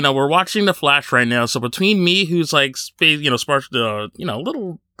 So, you know, we're watching The Flash right now, so between me, who's like, sparse,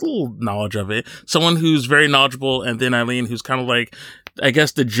 little knowledge of it, someone who's very knowledgeable, and then Eileen, who's kind of like, I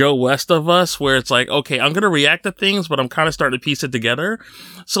guess, the Joe West of us, where it's like, okay, I'm going to react to things, but I'm kind of starting to piece it together.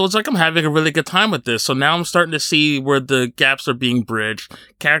 So it's like I'm having a really good time with this. So now I'm starting to see where the gaps are being bridged.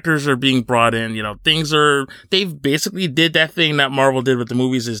 Characters are being brought in, you know, they've basically did that thing that Marvel did with the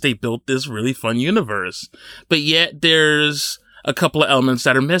movies, is they built this really fun universe. But yet there's a couple of elements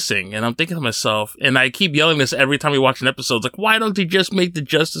that are missing. And I'm thinking to myself, and I keep yelling this every time we watch an episode, it's like, why don't they just make the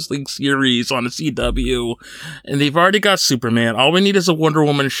Justice League series on the CW? And they've already got Superman. All we need is a Wonder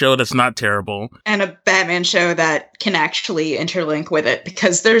Woman show that's not terrible. And a Batman show that can actually interlink with it,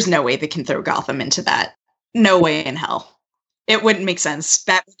 because there's no way they can throw Gotham into that. No way in hell. It wouldn't make sense.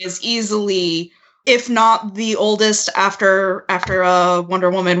 Batman is easily, if not the oldest after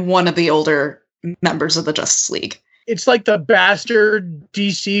Wonder Woman, one of the older members of the Justice League. It's like the bastard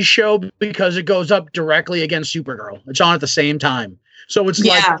DC show because it goes up directly against Supergirl. It's on at the same time. So it's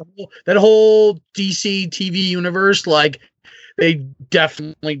like that whole DC TV universe, like, they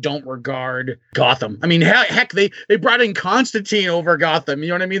definitely don't regard Gotham. I mean, heck, they brought in Constantine over Gotham. You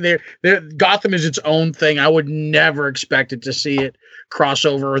know what I mean? Gotham is its own thing. I would never expect it to see it cross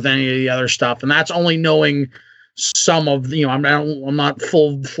over with any of the other stuff. And that's only knowing some of, you know, I'm not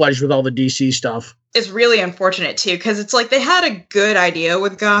full-fledged with all the DC stuff. It's really unfortunate too, because it's like they had a good idea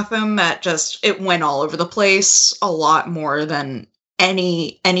with Gotham that just, it went all over the place a lot more than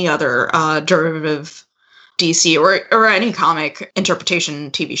any other derivative DC or any comic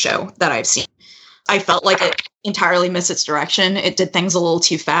interpretation TV show that I've seen. I felt like it entirely missed its direction. It did things a little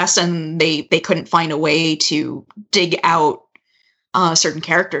too fast, and they couldn't find a way to dig out certain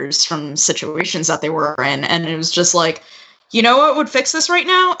characters from situations that they were in. And it was just like, you know what would fix this right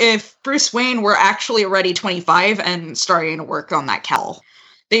now? If Bruce Wayne were actually already 25 and starting to work on that cowl.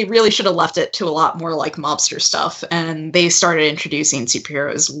 They really should have left it to a lot more like mobster stuff, and they started introducing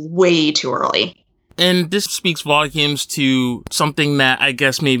superheroes way too early. And this speaks volumes to something that I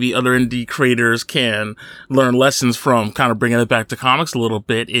guess maybe other indie creators can learn lessons from, kind of bringing it back to comics a little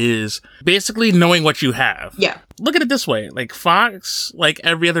bit, is basically knowing what you have. Yeah. Look at it this way. Like Fox, like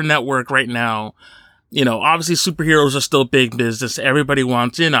every other network right now, you know, obviously superheroes are still big business. Everybody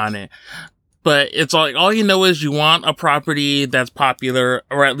wants in on it. But it's all you know is you want a property that's popular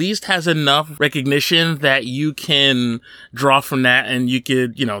or at least has enough recognition that you can draw from that and you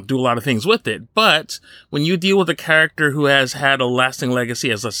could, do a lot of things with it. But when you deal with a character who has had a lasting legacy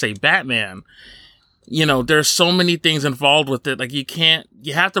as, let's say, Batman, there's so many things involved with it. Like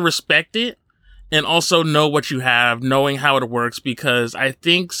you have to respect it and also know what you have, knowing how it works, because I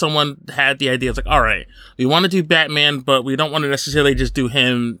think someone had the idea, it's like, all right, we want to do Batman, but we don't want to necessarily just do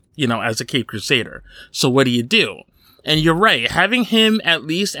him, as a Caped Crusader. So what do? And you're right, having him at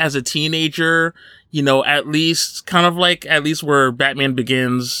least as a teenager, at least kind of like at least where Batman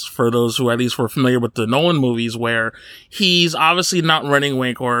Begins, for those who at least were familiar with the Nolan movies, where he's obviously not running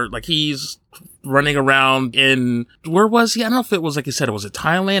wink, or like he's running around in, where was he? I don't know if it was, like you said, was it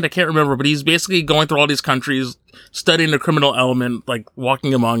Thailand? I can't remember, but he's basically going through all these countries, studying the criminal element, like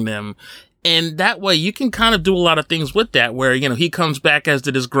walking among them. And that way you can kind of do a lot of things with that, where, he comes back as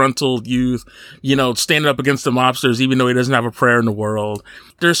the disgruntled youth, standing up against the mobsters, even though he doesn't have a prayer in the world.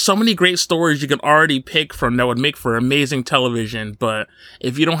 There's so many great stories you can already pick from that would make for amazing television. But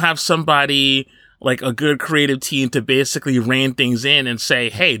if you don't have somebody like a good creative team to basically rein things in and say,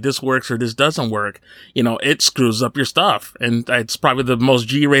 hey, this works or this doesn't work, it screws up your stuff. And it's probably the most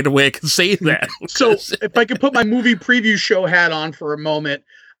G-rated way I can say that. So if I could put my movie preview show hat on for a moment,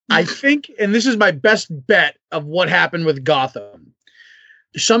 I think, and this is my best bet of what happened with Gotham,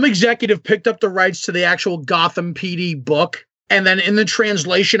 some executive picked up the rights to the actual Gotham PD book. And then in the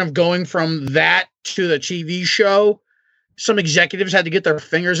translation of going from that to the TV show, some executives had to get their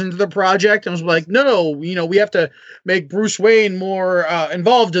fingers into the project and was like, no, we have to make Bruce Wayne more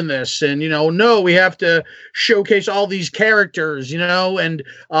involved in this. And, no, we have to showcase all these characters, and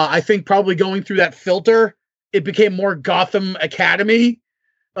I think probably going through that filter, it became more Gotham Academy,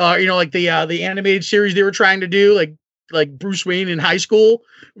 like the animated series they were trying to do, like Bruce Wayne in high school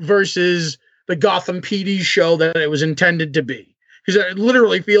versus the Gotham PD show that it was intended to be. Because it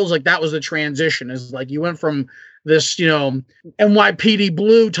literally feels like that was the transition, is like you went from this, NYPD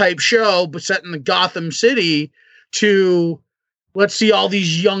Blue type show, but set in the Gotham City, to let's see all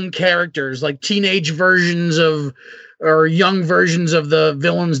these young characters, like teenage versions of, or young versions of the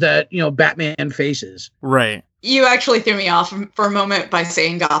villains that, Batman faces. Right. You actually threw me off for a moment by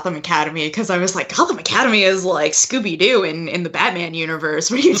saying Gotham Academy, because I was like, Oh. Gotham Academy is like Scooby-Doo in the Batman universe.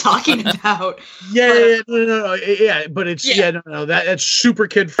 What are you talking about? Yeah, but it's that's super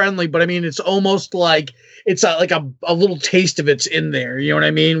kid friendly. But I mean, it's almost like it's like a little taste of it's in there. You know what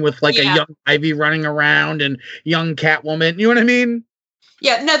I mean? With like a young Ivy running around and young Catwoman. You know what I mean?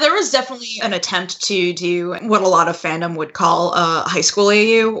 Yeah, no, there was definitely an attempt to do what a lot of fandom would call high school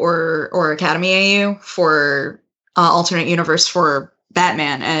AU or Academy AU for alternate universe for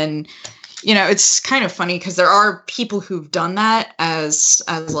Batman. And, it's kind of funny because there are people who've done that as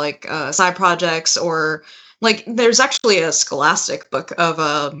like side projects, or like there's actually a Scholastic book of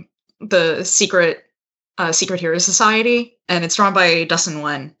the Secret Heroes Society, and it's drawn by Dustin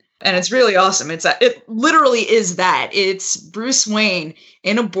Nguyen. And it's really awesome. It literally is that. It's Bruce Wayne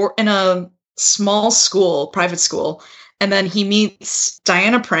in a small school, private school, and then he meets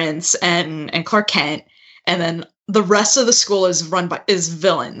Diana Prince and Clark Kent, and then the rest of the school is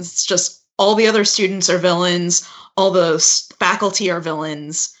villains. It's just all the other students are villains, all the faculty are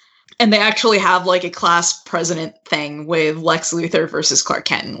villains, and they actually have like a class president thing with Lex Luthor versus Clark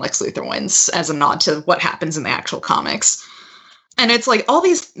Kent, and Lex Luthor wins as a nod to what happens in the actual comics. And it's like all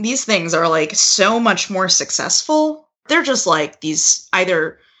these things are like so much more successful. They're just like these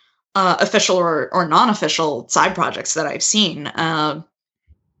either official or non-official side projects that I've seen.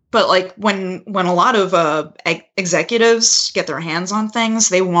 But like when a lot of executives get their hands on things,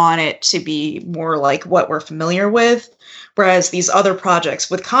 they want it to be more like what we're familiar with. Whereas these other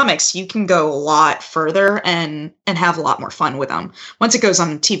projects with comics, you can go a lot further and have a lot more fun with them. Once it goes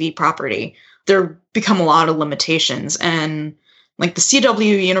on TV property, there become a lot of limitations, and like the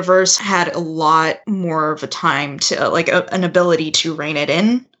CW universe had a lot more of a time to like an ability to rein it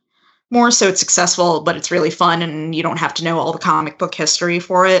in more. So it's successful, but it's really fun and you don't have to know all the comic book history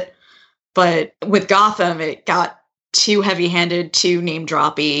for it. But with Gotham, it got too heavy handed, too name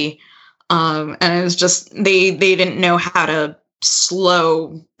droppy. And it was just, they didn't know how to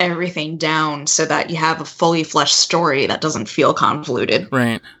slow everything down so that you have a fully fleshed story that doesn't feel convoluted.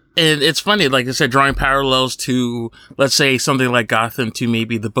 Right. And it's funny, like I said, drawing parallels to, let's say, something like Gotham to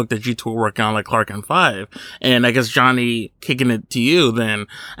maybe the book that you two were working on, like Clark Kent 5. And I guess, Johnny, kicking it to you then,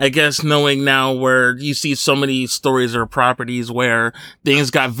 I guess knowing now where you see so many stories or properties where things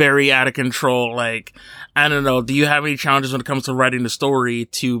got very out of control, like, I don't know, do you have any challenges when it comes to writing the story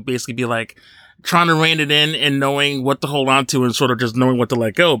to basically be like, trying to rein it in and knowing what to hold on to and sort of just knowing what to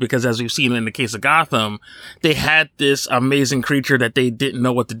let go. Because as we've seen in the case of Gotham, they had this amazing creature that they didn't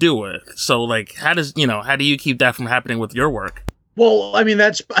know what to do with. So like, how do you keep that from happening with your work? Well, I mean,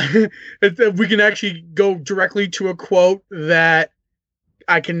 that's we can actually go directly to a quote that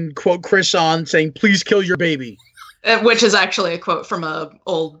I can quote Chris on, saying, "Please kill your baby." Which is actually a quote from a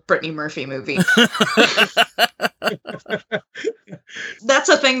old Brittany Murphy movie. That's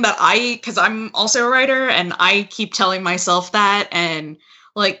a thing that because I'm also a writer, and I keep telling myself that. And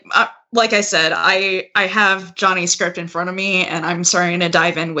like I said, I have Johnny's script in front of me, and I'm starting to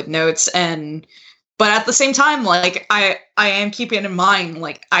dive in with notes. But at the same time, like I am keeping in mind,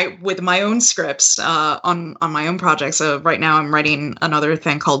 like with my own scripts on my own projects. So right now I'm writing another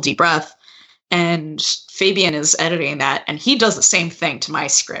thing called Deep Breath. And Fabian is editing that, and he does the same thing to my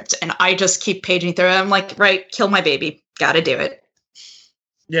script. And I just keep paging through it. I'm like, right, kill my baby. Gotta do it.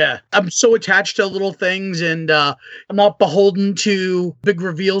 Yeah, I'm so attached to little things, and I'm not beholden to big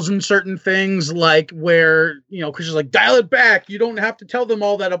reveals in certain things, like where, Chris is like, dial it back. You don't have to tell them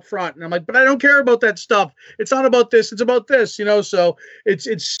all that up front. And I'm like, but I don't care about that stuff. It's not about this. It's about this, So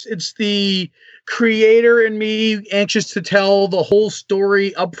it's the creator in me anxious to tell the whole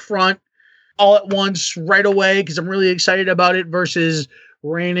story up front, all at once, right away, because I'm really excited about it, versus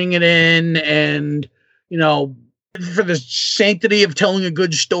reining it in and, for the sanctity of telling a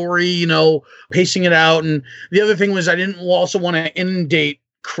good story, pacing it out. And the other thing was, I didn't also want to inundate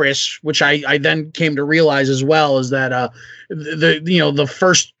Chris, which I then came to realize as well, is that the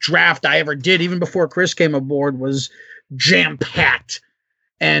first draft I ever did, even before Chris came aboard, was jam-packed.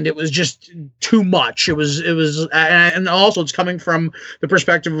 And it was just too much. It was, and also it's coming from the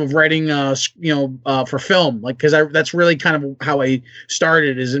perspective of writing, for film, like, because that's really kind of how I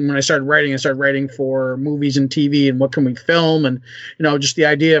started. Is when I started writing for movies and TV, and what can we film, and just the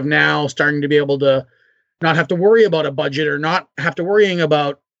idea of now starting to be able to not have to worry about a budget, or not have to worrying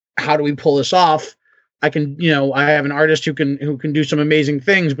about how do we pull this off. I can, I have an artist who can do some amazing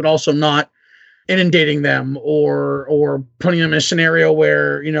things, but also not inundating them or putting them in a scenario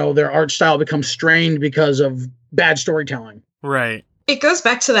where their art style becomes strained because of bad storytelling. Right. It goes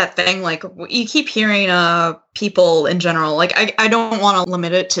back to that thing, like, you keep hearing people in general, like, I don't want to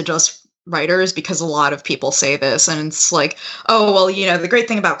limit it to just writers, because a lot of people say this, and it's like, oh, well, the great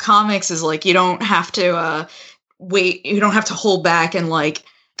thing about comics is, like, you don't have to wait, you don't have to hold back and, like,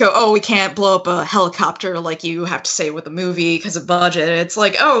 go, oh, we can't blow up a helicopter like you have to say with a movie because of budget. It's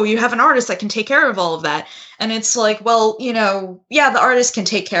like, oh, you have an artist that can take care of all of that. And it's like, well, yeah, the artist can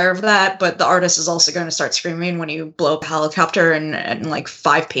take care of that, but the artist is also going to start screaming when you blow up a helicopter and like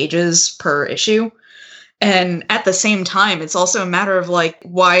 5 pages per issue. And at the same time, it's also a matter of, like,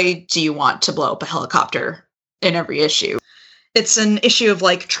 why do you want to blow up a helicopter in every issue? It's an issue of,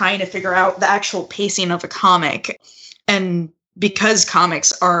 like, trying to figure out the actual pacing of a comic. And because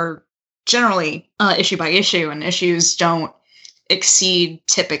comics are generally issue by issue, and issues don't exceed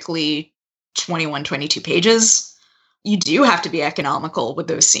typically 21, 22 pages, you do have to be economical with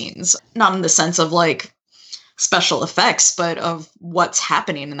those scenes. Not in the sense of, like, special effects, but of what's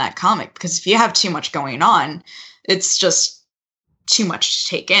happening in that comic. Because if you have too much going on, it's just too much to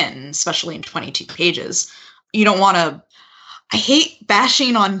take in, especially in 22 pages. You don't want to... I hate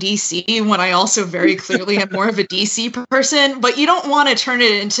bashing on DC when I also very clearly am more of a DC person, but you don't want to turn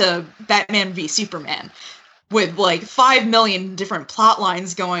it into Batman v Superman with, like, 5 million different plot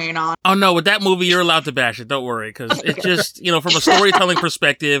lines going on. Oh no, with that movie, you're allowed to bash it. Don't worry. Because it just, from a storytelling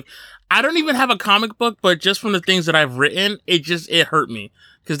perspective, I don't even have a comic book, but just from the things that I've written, it hurt me.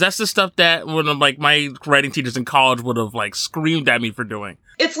 Because that's the stuff that one of, like, my writing teachers in college would have, like, screamed at me for doing.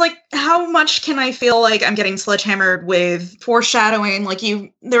 It's like, how much can I feel like I'm getting sledgehammered with foreshadowing? Like,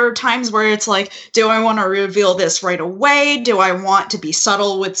 there are times where it's like, do I want to reveal this right away? Do I want to be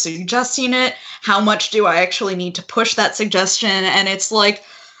subtle with suggesting it? How much do I actually need to push that suggestion? And it's like,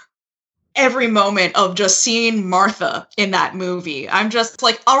 every moment of just seeing Martha in that movie, I'm just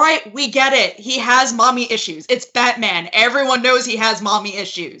like, all right, we get it. He has mommy issues. It's Batman. Everyone knows he has mommy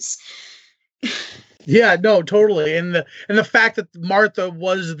issues. Yeah, no, totally. And the fact that Martha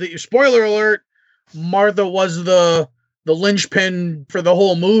was the, spoiler alert, Martha was the linchpin for the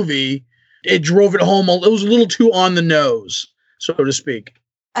whole movie, it drove it home. It was a little too on the nose, so to speak.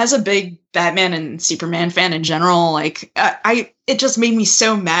 As a big Batman and Superman fan in general, like, it just made me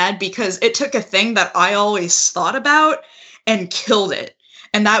so mad, because it took a thing that I always thought about and killed it.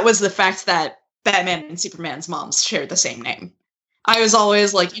 And that was the fact that Batman and Superman's moms shared the same name. I was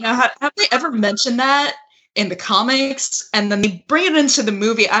always like, have they ever mentioned that in the comics? And then they bring it into the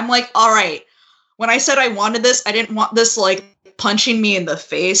movie. I'm like, all right, when I said I wanted this, I didn't want this, like, punching me in the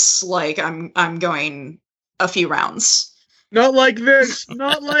face like I'm going a few rounds. Not like this.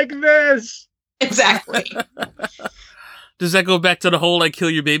 Not like this. Exactly. Does that go back to the whole like kill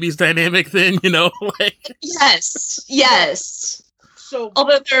your babies dynamic then, like Yes. So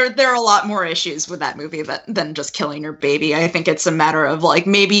Although there are a lot more issues with that movie than just killing your baby. I think it's a matter of like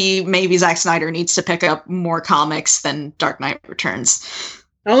maybe Zack Snyder needs to pick up more comics than Dark Knight Returns.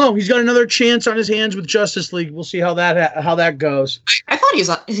 I don't know. He's got another chance on his hands with Justice League. We'll see how that goes. I thought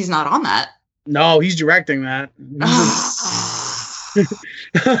he's not on that. No, he's directing that.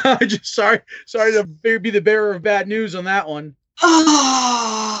 Just sorry to be the bearer of bad news on that one.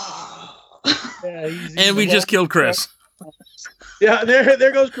 Yeah, and we just killed Chris. Yeah,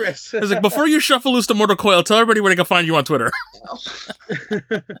 there goes Chris. It's like, before you shuffle loose the Mortal Coil, tell everybody where they can find you on Twitter.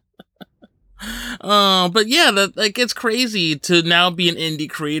 But yeah, it's crazy to now be an indie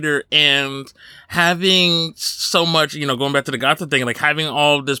creator and having so much, going back to the Gotham thing, like having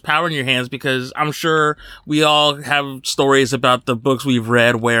all of this power in your hands, because I'm sure we all have stories about the books we've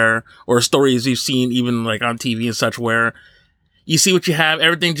read or stories you've seen even like on TV and such, where you see what you have,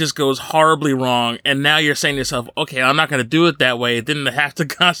 everything just goes horribly wrong, and now you're saying to yourself, okay, I'm not going to do it that way. Then to have to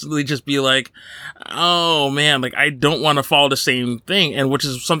constantly just be like, oh man, like I don't want to follow the same thing. And which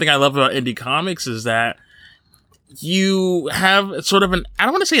is something I love about indie comics, is that you have sort of I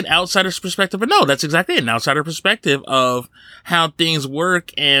don't want to say an outsider's perspective, but no, that's exactly an outsider perspective of how things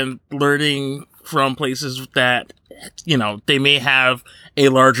work, and learning from places that, they may have a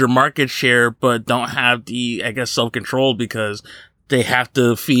larger market share, but don't have the, I guess, self-control because they have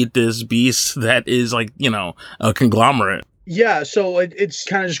to feed this beast that is like, a conglomerate. Yeah, so it's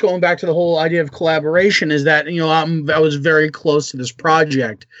kind of just going back to the whole idea of collaboration, is that, I was very close to this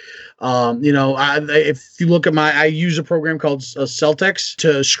project. If you look at I use a program called Celtx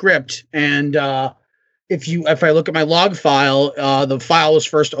to script, and if I look at my log file, the file was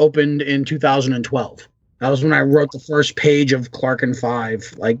first opened in 2012. That was when I wrote the first page of Clark and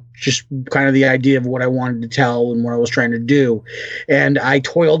Five, like just kind of the idea of what I wanted to tell and what I was trying to do. And I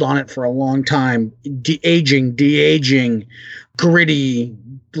toiled on it for a long time, de-aging, gritty,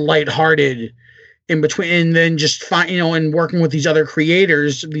 lighthearted, in between, and then just and working with these other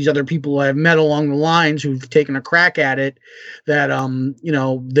creators, these other people I've met along the lines who've taken a crack at it, that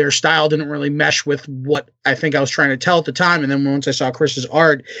their style didn't really mesh with what I think I was trying to tell at the time. And then once I saw Chris's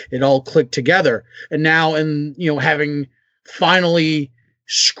art, it all clicked together. And now, having finally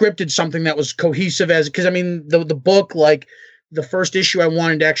scripted something that was cohesive, because the book, like the first issue, I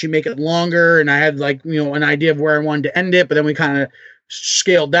wanted to actually make it longer, and I had an idea of where I wanted to end it, but then we kind of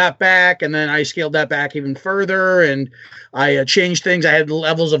scaled that back, and then I scaled that back even further, and I changed things. I had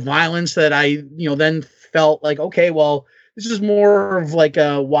levels of violence that I then felt like, okay, well, this is more of like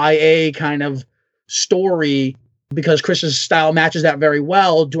a YA kind of story, because Chris's style matches that very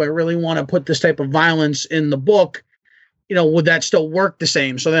well. Do I really want to put this type of violence in the book? Would that still work the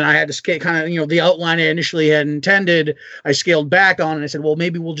same? So then I had to scale kind of, the outline I initially had intended, I scaled back on, and I said, well,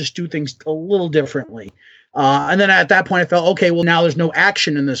 maybe we'll just do things a little differently. And then at that point I felt, okay, well, now there's no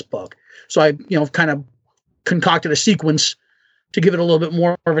action in this book. So I, kind of concocted a sequence to give it a little bit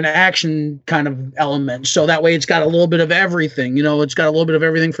more of an action kind of element. So that way it's got a little bit of everything, it's got a little bit of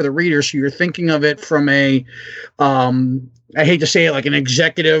everything for the reader. So you're thinking of it from I hate to say it, like an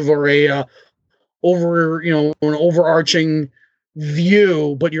executive or an overarching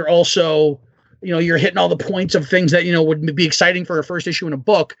view, but you're also, you're hitting all the points of things that, would be exciting for a first issue in a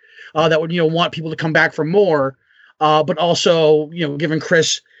book, that would, want people to come back for more, but also, giving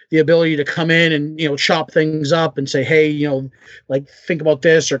Chris the ability to come in and, chop things up and say, hey, like think about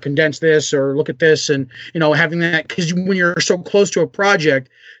this or condense this or look at this. And, having that, because when you're so close to a project,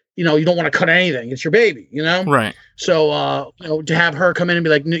 you don't want to cut anything. It's your baby, Right. So, to have her come in and be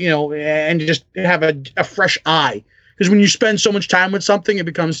like, and just have a fresh eye. Because when you spend so much time with something, it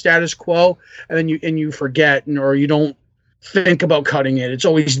becomes status quo, and then you forget, or you don't think about cutting it. It's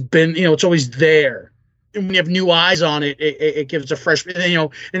always been, it's always there. And when you have new eyes on it, it gives a fresh,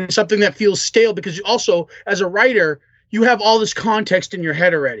 and something that feels stale, because you also, as a writer, you have all this context in your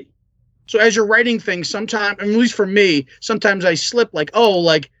head already. So as you're writing things, sometimes, at least for me, sometimes I slip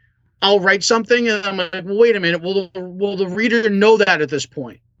I'll write something and I'm like, well, wait a minute, will the reader know that at this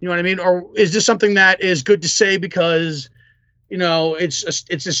point? You know what I mean? Or is this something that is good to say because,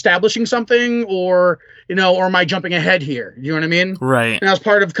 it's establishing something, or am I jumping ahead here? You know what I mean? Right. And that was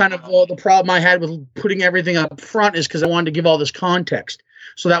part of kind of the problem I had with putting everything up front, is because I wanted to give all this context.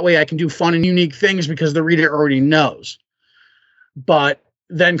 So that way I can do fun and unique things because the reader already knows. But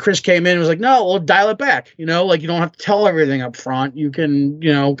then Chris came in and was like, no, we'll dial it back. You don't have to tell everything up front. You can,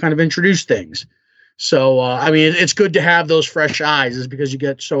 kind of introduce things. So, I mean, it's good to have those fresh eyes, is because you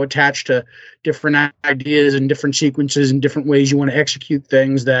get so attached to different ideas and different sequences and different ways you want to execute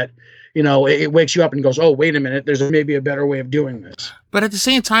things that, it wakes you up and goes, oh, wait a minute, there's maybe a better way of doing this. But at the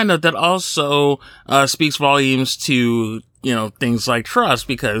same time, though, that also speaks volumes to, things like trust,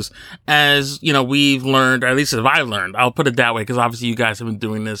 because as, we've learned, or at least as I've learned, I'll put it that way, because obviously you guys have been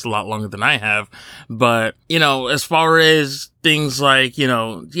doing this a lot longer than I have. But, as far as things like,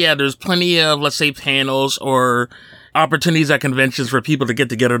 there's plenty of, let's say, panels or opportunities at conventions for people to get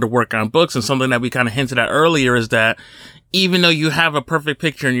together to work on books. And something that we kind of hinted at earlier is that even though you have a perfect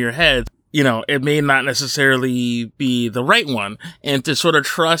picture in your head, it may not necessarily be the right one. And to sort of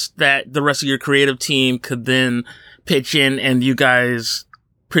trust that the rest of your creative team could then pitch in and you guys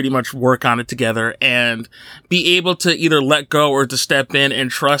pretty much work on it together and be able to either let go or to step in and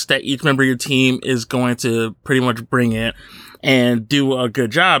trust that each member of your team is going to pretty much bring it and do a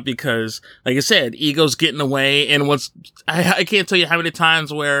good job, because like I said, ego's getting away. And I can't tell you how many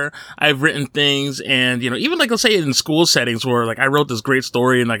times where I've written things and, even like, let's say in school settings where like I wrote this great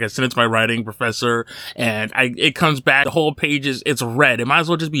story and like I sent it to my writing professor and it comes back, the whole page it's red. It might as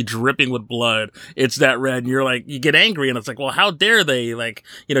well just be dripping with blood. It's that red. And you're like, you get angry and it's like, well, how dare they? Like,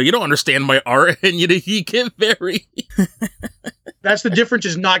 you don't understand my art, and you get very. That's the difference,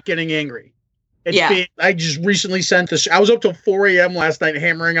 is not getting angry. I just recently sent this. I was up till 4 a.m. last night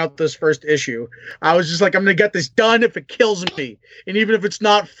hammering out this first issue. I was just like, I'm going to get this done if it kills me. And even if it's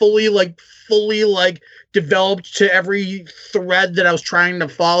not fully developed to every thread that I was trying to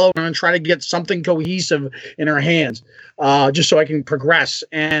follow, I'm going to try to get something cohesive in her hands, just so I can progress.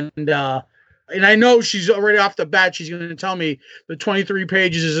 And I know she's already off the bat, she's going to tell me the 23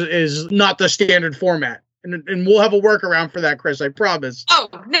 pages is not the standard format. And we'll have a workaround for that, Chris, I promise. Oh,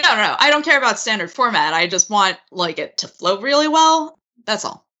 no. I don't care about standard format. I just want it to flow really well. That's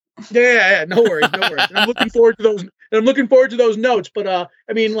all. Yeah. No worries. And I'm looking forward to those notes. But I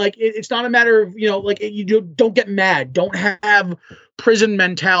mean, it's not a matter of, you don't get mad. Don't have prison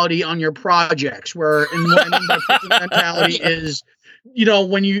mentality on your projects, and what I mean by prison mentality is,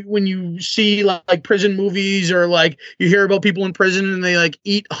 when you see like prison movies, or like you hear about people in prison and they like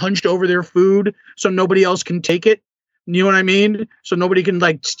eat hunched over their food so nobody else can take it. You know what I mean? So nobody can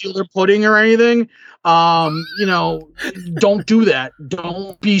like steal their pudding or anything. Don't do that.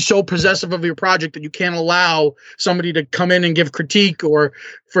 Don't be so possessive of your project that you can't allow somebody to come in and give critique, or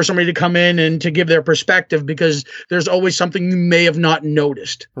for somebody to come in and to give their perspective, because there's always something you may have not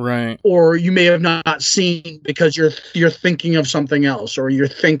noticed. Right. Or you may have not seen because you're thinking of something else, or you're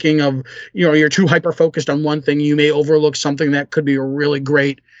thinking of, you're too hyper focused on one thing. You may overlook something that could be a really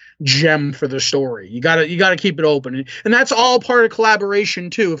great gem for the story. You gotta keep it open, and that's all part of collaboration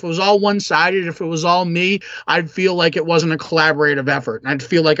too. If it was all one-sided, if it was all me, I'd feel like it wasn't a collaborative effort, and I'd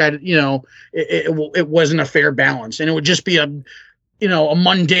feel like it wasn't a fair balance, and it would just be a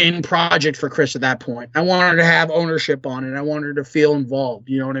mundane project for Chris at that point. I want her to have ownership on it. I want her to feel involved.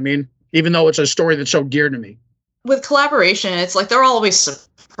 You know what I mean? Even though it's a story that's so dear to me. With collaboration, it's like there are always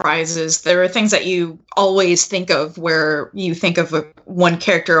surprises. There are things that you always think of, where you think of one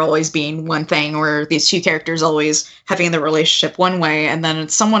character always being one thing, or these two characters always having the relationship one way, and then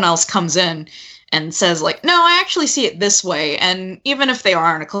someone else comes in and says like, no, I actually see it this way. And even if they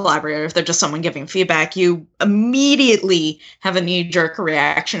aren't a collaborator, if they're just someone giving feedback, you immediately have a knee-jerk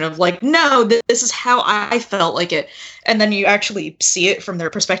reaction of like, no, this is how I felt like it. And then you actually see it from their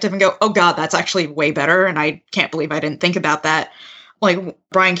perspective and go, oh God, that's actually way better. And I can't believe I didn't think about that. Like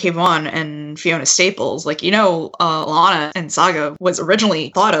Brian K. Vaughan and Fiona Staples, Lana and Saga was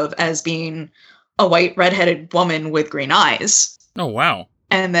originally thought of as being a white redheaded woman with green eyes. Oh, wow.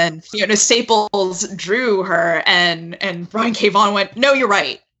 And then Fiona Staples drew her, and Brian K. Vaughan went, no, you're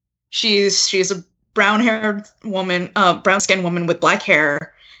right. She's a brown-haired woman, brown-skinned woman with black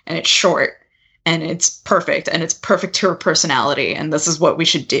hair, and it's short, and it's perfect to her personality, and this is what we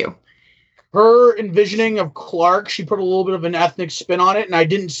should do. Her envisioning of Clark, she put a little bit of an ethnic spin on it, and I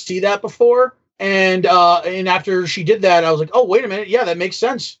didn't see that before. And after she did that, I was like, oh, wait a minute. Yeah, that makes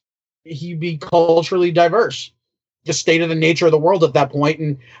sense. He'd be culturally diverse. The state of the nature of the world at that point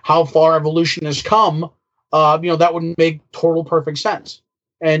and how far evolution has come, that would make total perfect sense.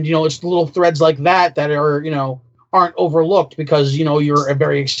 And, it's little threads like that are, aren't overlooked because, you're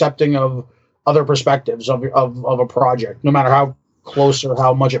very accepting of other perspectives of a project, no matter how close or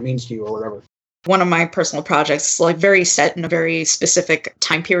how much it means to you or whatever. One of my personal projects, very set in a very specific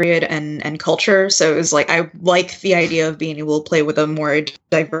time period and culture. So it was I like the idea of being able to play with a more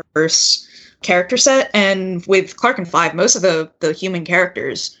diverse character set. And with Clark and Five, most of the human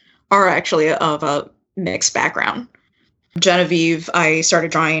characters are actually of a mixed background. Genevieve, I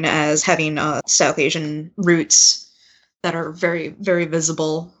started drawing as having South Asian roots that are very, very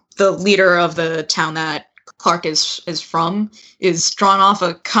visible. The leader of the town that Clark is from is drawn off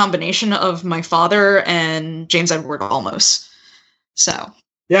a combination of my father and James Edward Olmos. So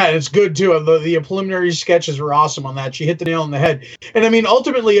yeah, it's good too. The preliminary sketches were awesome on that. She hit the nail on the head. And I mean,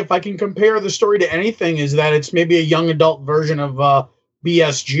 ultimately, if I can compare the story to anything, is that it's maybe a young adult version of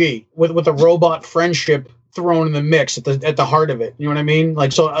BSG with a robot friendship thrown in the mix at the heart of it. You know what I mean?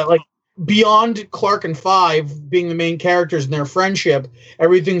 Like, so like beyond Clark and Five being the main characters in their friendship,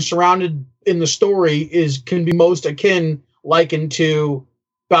 everything surrounded in the story can be most likened to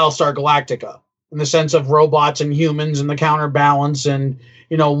Battlestar Galactica in the sense of robots and humans and the counterbalance and,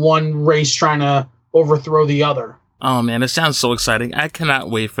 you know, one race trying to overthrow the other. Oh man, it sounds so exciting. I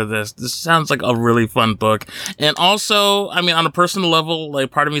cannot wait for this. This sounds like a really fun book. And also, I mean, on a personal level, like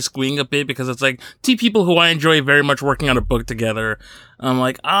part of me squealing a bit because it's like two people who I enjoy very much working on a book together. I'm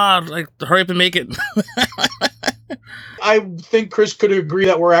like, hurry up and make it. I think Chris could agree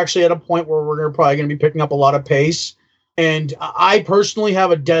that we're actually at a point where we're probably going to be picking up a lot of pace. And I personally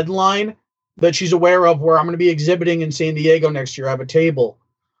have a deadline that she's aware of where I'm going to be exhibiting in San Diego next year. I have a table.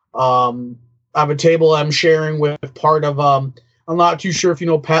 I have a table I'm sharing with part of, I'm not too sure if you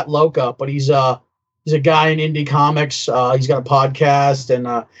know Pat Loca, but he's a guy in indie comics. He's got a podcast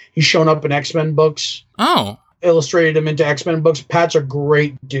and he's shown up in X-Men books. Oh. Illustrated him into X-Men books. Pat's a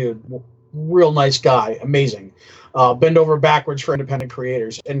great dude. Real nice guy. Amazing. Bend over backwards for independent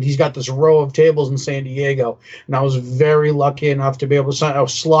creators. And he's got this row of tables in San Diego. And I was very lucky enough to be able to sign. A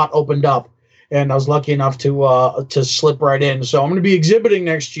slot opened up. And I was lucky enough to slip right in. So I'm going to be exhibiting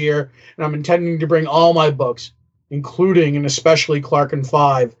next year, and I'm intending to bring all my books, including and especially Clark and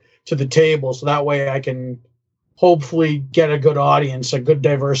Five, to the table. So that way I can hopefully get a good audience, a good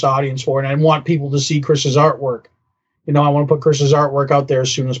diverse audience for it. And I want people to see Chris's artwork. You know, I want to put Chris's artwork out there as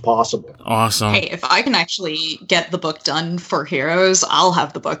soon as possible. Awesome. Hey, if I can actually get the book done for Heroes, I'll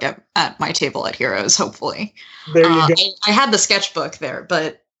have the book at my table at Heroes, hopefully. There you go. I had the sketchbook there,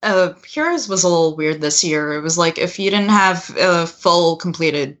 but Heroes was a little weird this year. It was like if you didn't have a full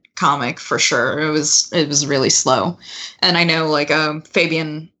completed comic, for sure, it was really slow. And I know like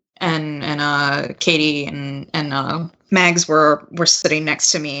Fabian and Katie and Mags were sitting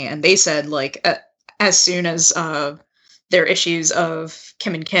next to me, and they said like as soon as their issues of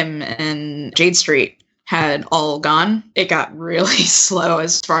Kim and Kim and Jade Street had all gone, it got really slow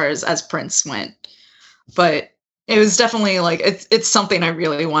as far as prints went. But it was definitely like, it's something I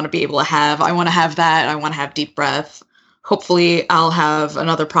really want to be able to have. I want to have that. I want to have Deep Breath. Hopefully I'll have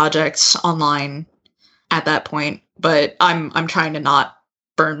another project online at that point, but I'm trying to not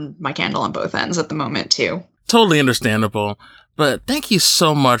burn my candle on both ends at the moment too. Totally understandable. But thank you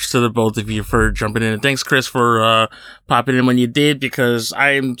so much to the both of you for jumping in. And thanks, Chris, for popping in when you did, because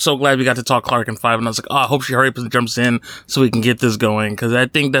I'm so glad we got to talk Clark and Five. And I was like, I hope she hurry up and jumps in so we can get this going, because I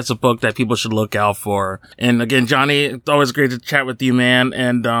think that's a book that people should look out for. And again, Johnny, it's always great to chat with you, man.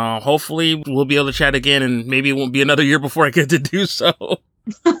 And hopefully we'll be able to chat again, and maybe it won't be another year before I get to do so.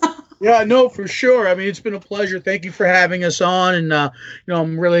 Yeah, no, for sure. I mean, it's been a pleasure. Thank you for having us on. And,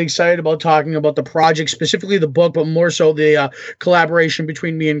 I'm really excited about talking about the project, specifically the book, but more so the collaboration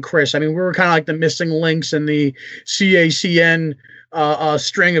between me and Chris. I mean, we were kind of like the missing links in the CACN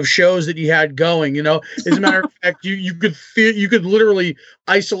string of shows that he had going, you know. As a matter of fact, you could literally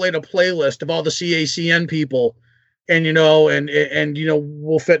isolate a playlist of all the CACN people. And,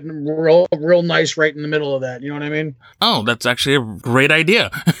 we'll fit real nice right in the middle of that. You know what I mean? Oh, that's actually a great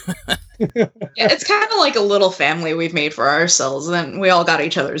idea. Yeah, it's kind of like a little family we've made for ourselves, and we all got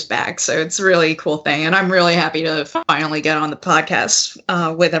each other's back. So it's a really cool thing. And I'm really happy to finally get on the podcast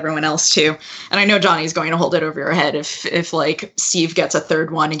with everyone else too. And I know Johnny's going to hold it over your head if like Steve gets a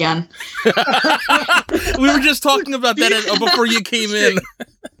third one again. We were just talking about that before you came in.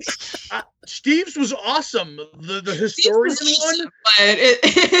 Steve's was awesome. The historian one, but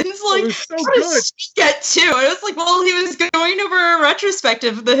it's like, it was so good. Get too. I was like, well, he was going over a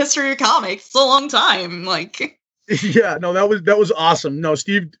retrospective of the history of comics. It's a long time. Like, yeah, no, that was awesome. No,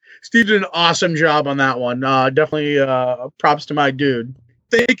 Steve did an awesome job on that one. Definitely props to my dude.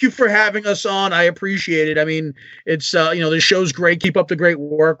 Thank you for having us on. I appreciate it. I mean, it's the show's great. Keep up the great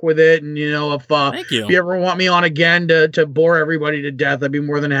work with it. And Thank you. If you ever want me on again to bore everybody to death, I'd be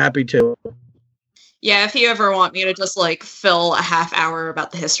more than happy to. Yeah, if you ever want me to just like fill a half hour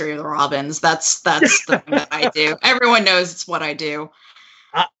about the history of the Robins, that's the thing that I do. Everyone knows it's what I do.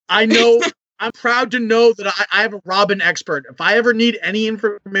 I know. I'm proud to know that I have a Robin expert. If I ever need any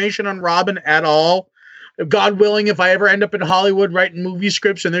information on Robin at all, God willing, if I ever end up in Hollywood writing movie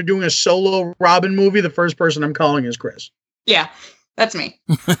scripts and they're doing a solo Robin movie, the first person I'm calling is Chris. Yeah, that's me.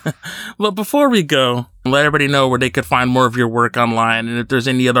 Well, before we go, let everybody know where they could find more of your work online. And if there's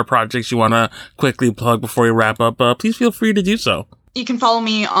any other projects you want to quickly plug before we wrap up, please feel free to do so. You can follow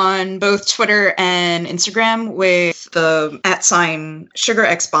me on both Twitter and Instagram with the @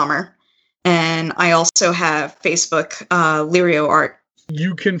 SugarXBomber. And I also have Facebook, Lirio Art.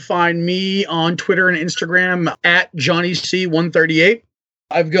 You can find me on Twitter and Instagram at JohnnyC138.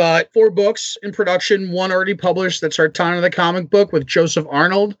 I've got 4 books in production, 1 already published. That's Sartana the comic book with Joseph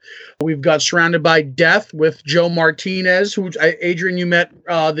Arnold. We've got Surrounded by Death with Joe Martinez, who Adrian, you met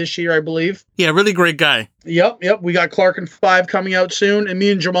this year, I believe. Yeah, really great guy. Yep. We got Clark and 5 coming out soon. And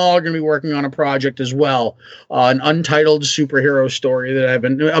me and Jamal are going to be working on a project as well. An untitled superhero story that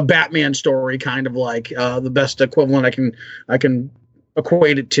a Batman story, kind of like the best equivalent I can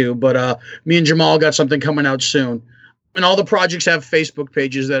equate it to. But me and Jamal got something coming out soon. And all the projects have Facebook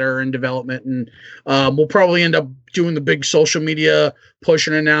pages that are in development. And we'll probably end up doing the big social media push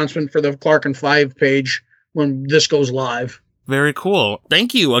and announcement for the Clark and 5 page when this goes live. Very cool.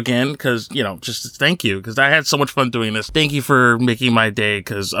 Thank you again, because, just thank you, because I had so much fun doing this. Thank you for making my day,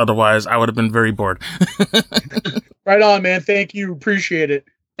 because otherwise I would have been very bored. Right on, man. Thank you. Appreciate it.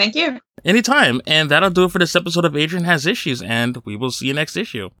 Thank you. Anytime. And that'll do it for this episode of Adrian Has Issues, and we will see you next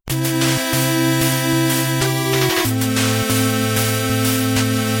issue.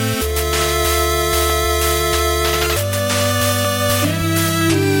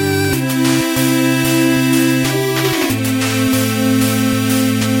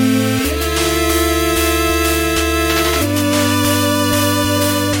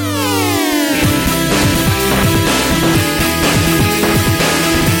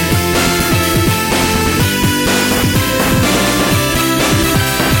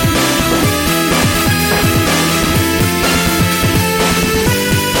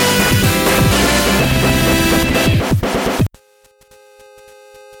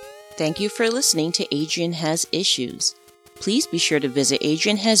 Thank you for listening to Adrian Has Issues. Please be sure to visit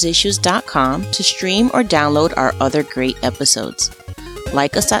adrianhasissues.com to stream or download our other great episodes.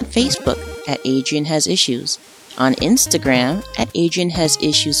 Like us on Facebook at Adrian Has Issues, on Instagram at Adrian Has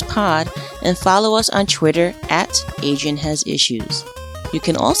Issues Pod, and follow us on Twitter at Adrian Has Issues. You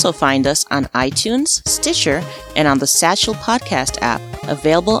can also find us on iTunes, Stitcher, and on the Satchel Podcast app,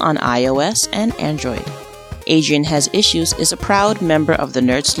 available on iOS and Android. Adrian Has Issues is a proud member of the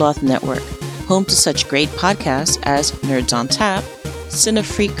Nerd Sloth Network, home to such great podcasts as Nerds on Tap,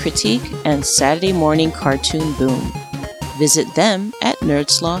 Cinefreak Critique, and Saturday Morning Cartoon Boom. Visit them at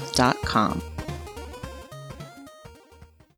nerdsloth.com.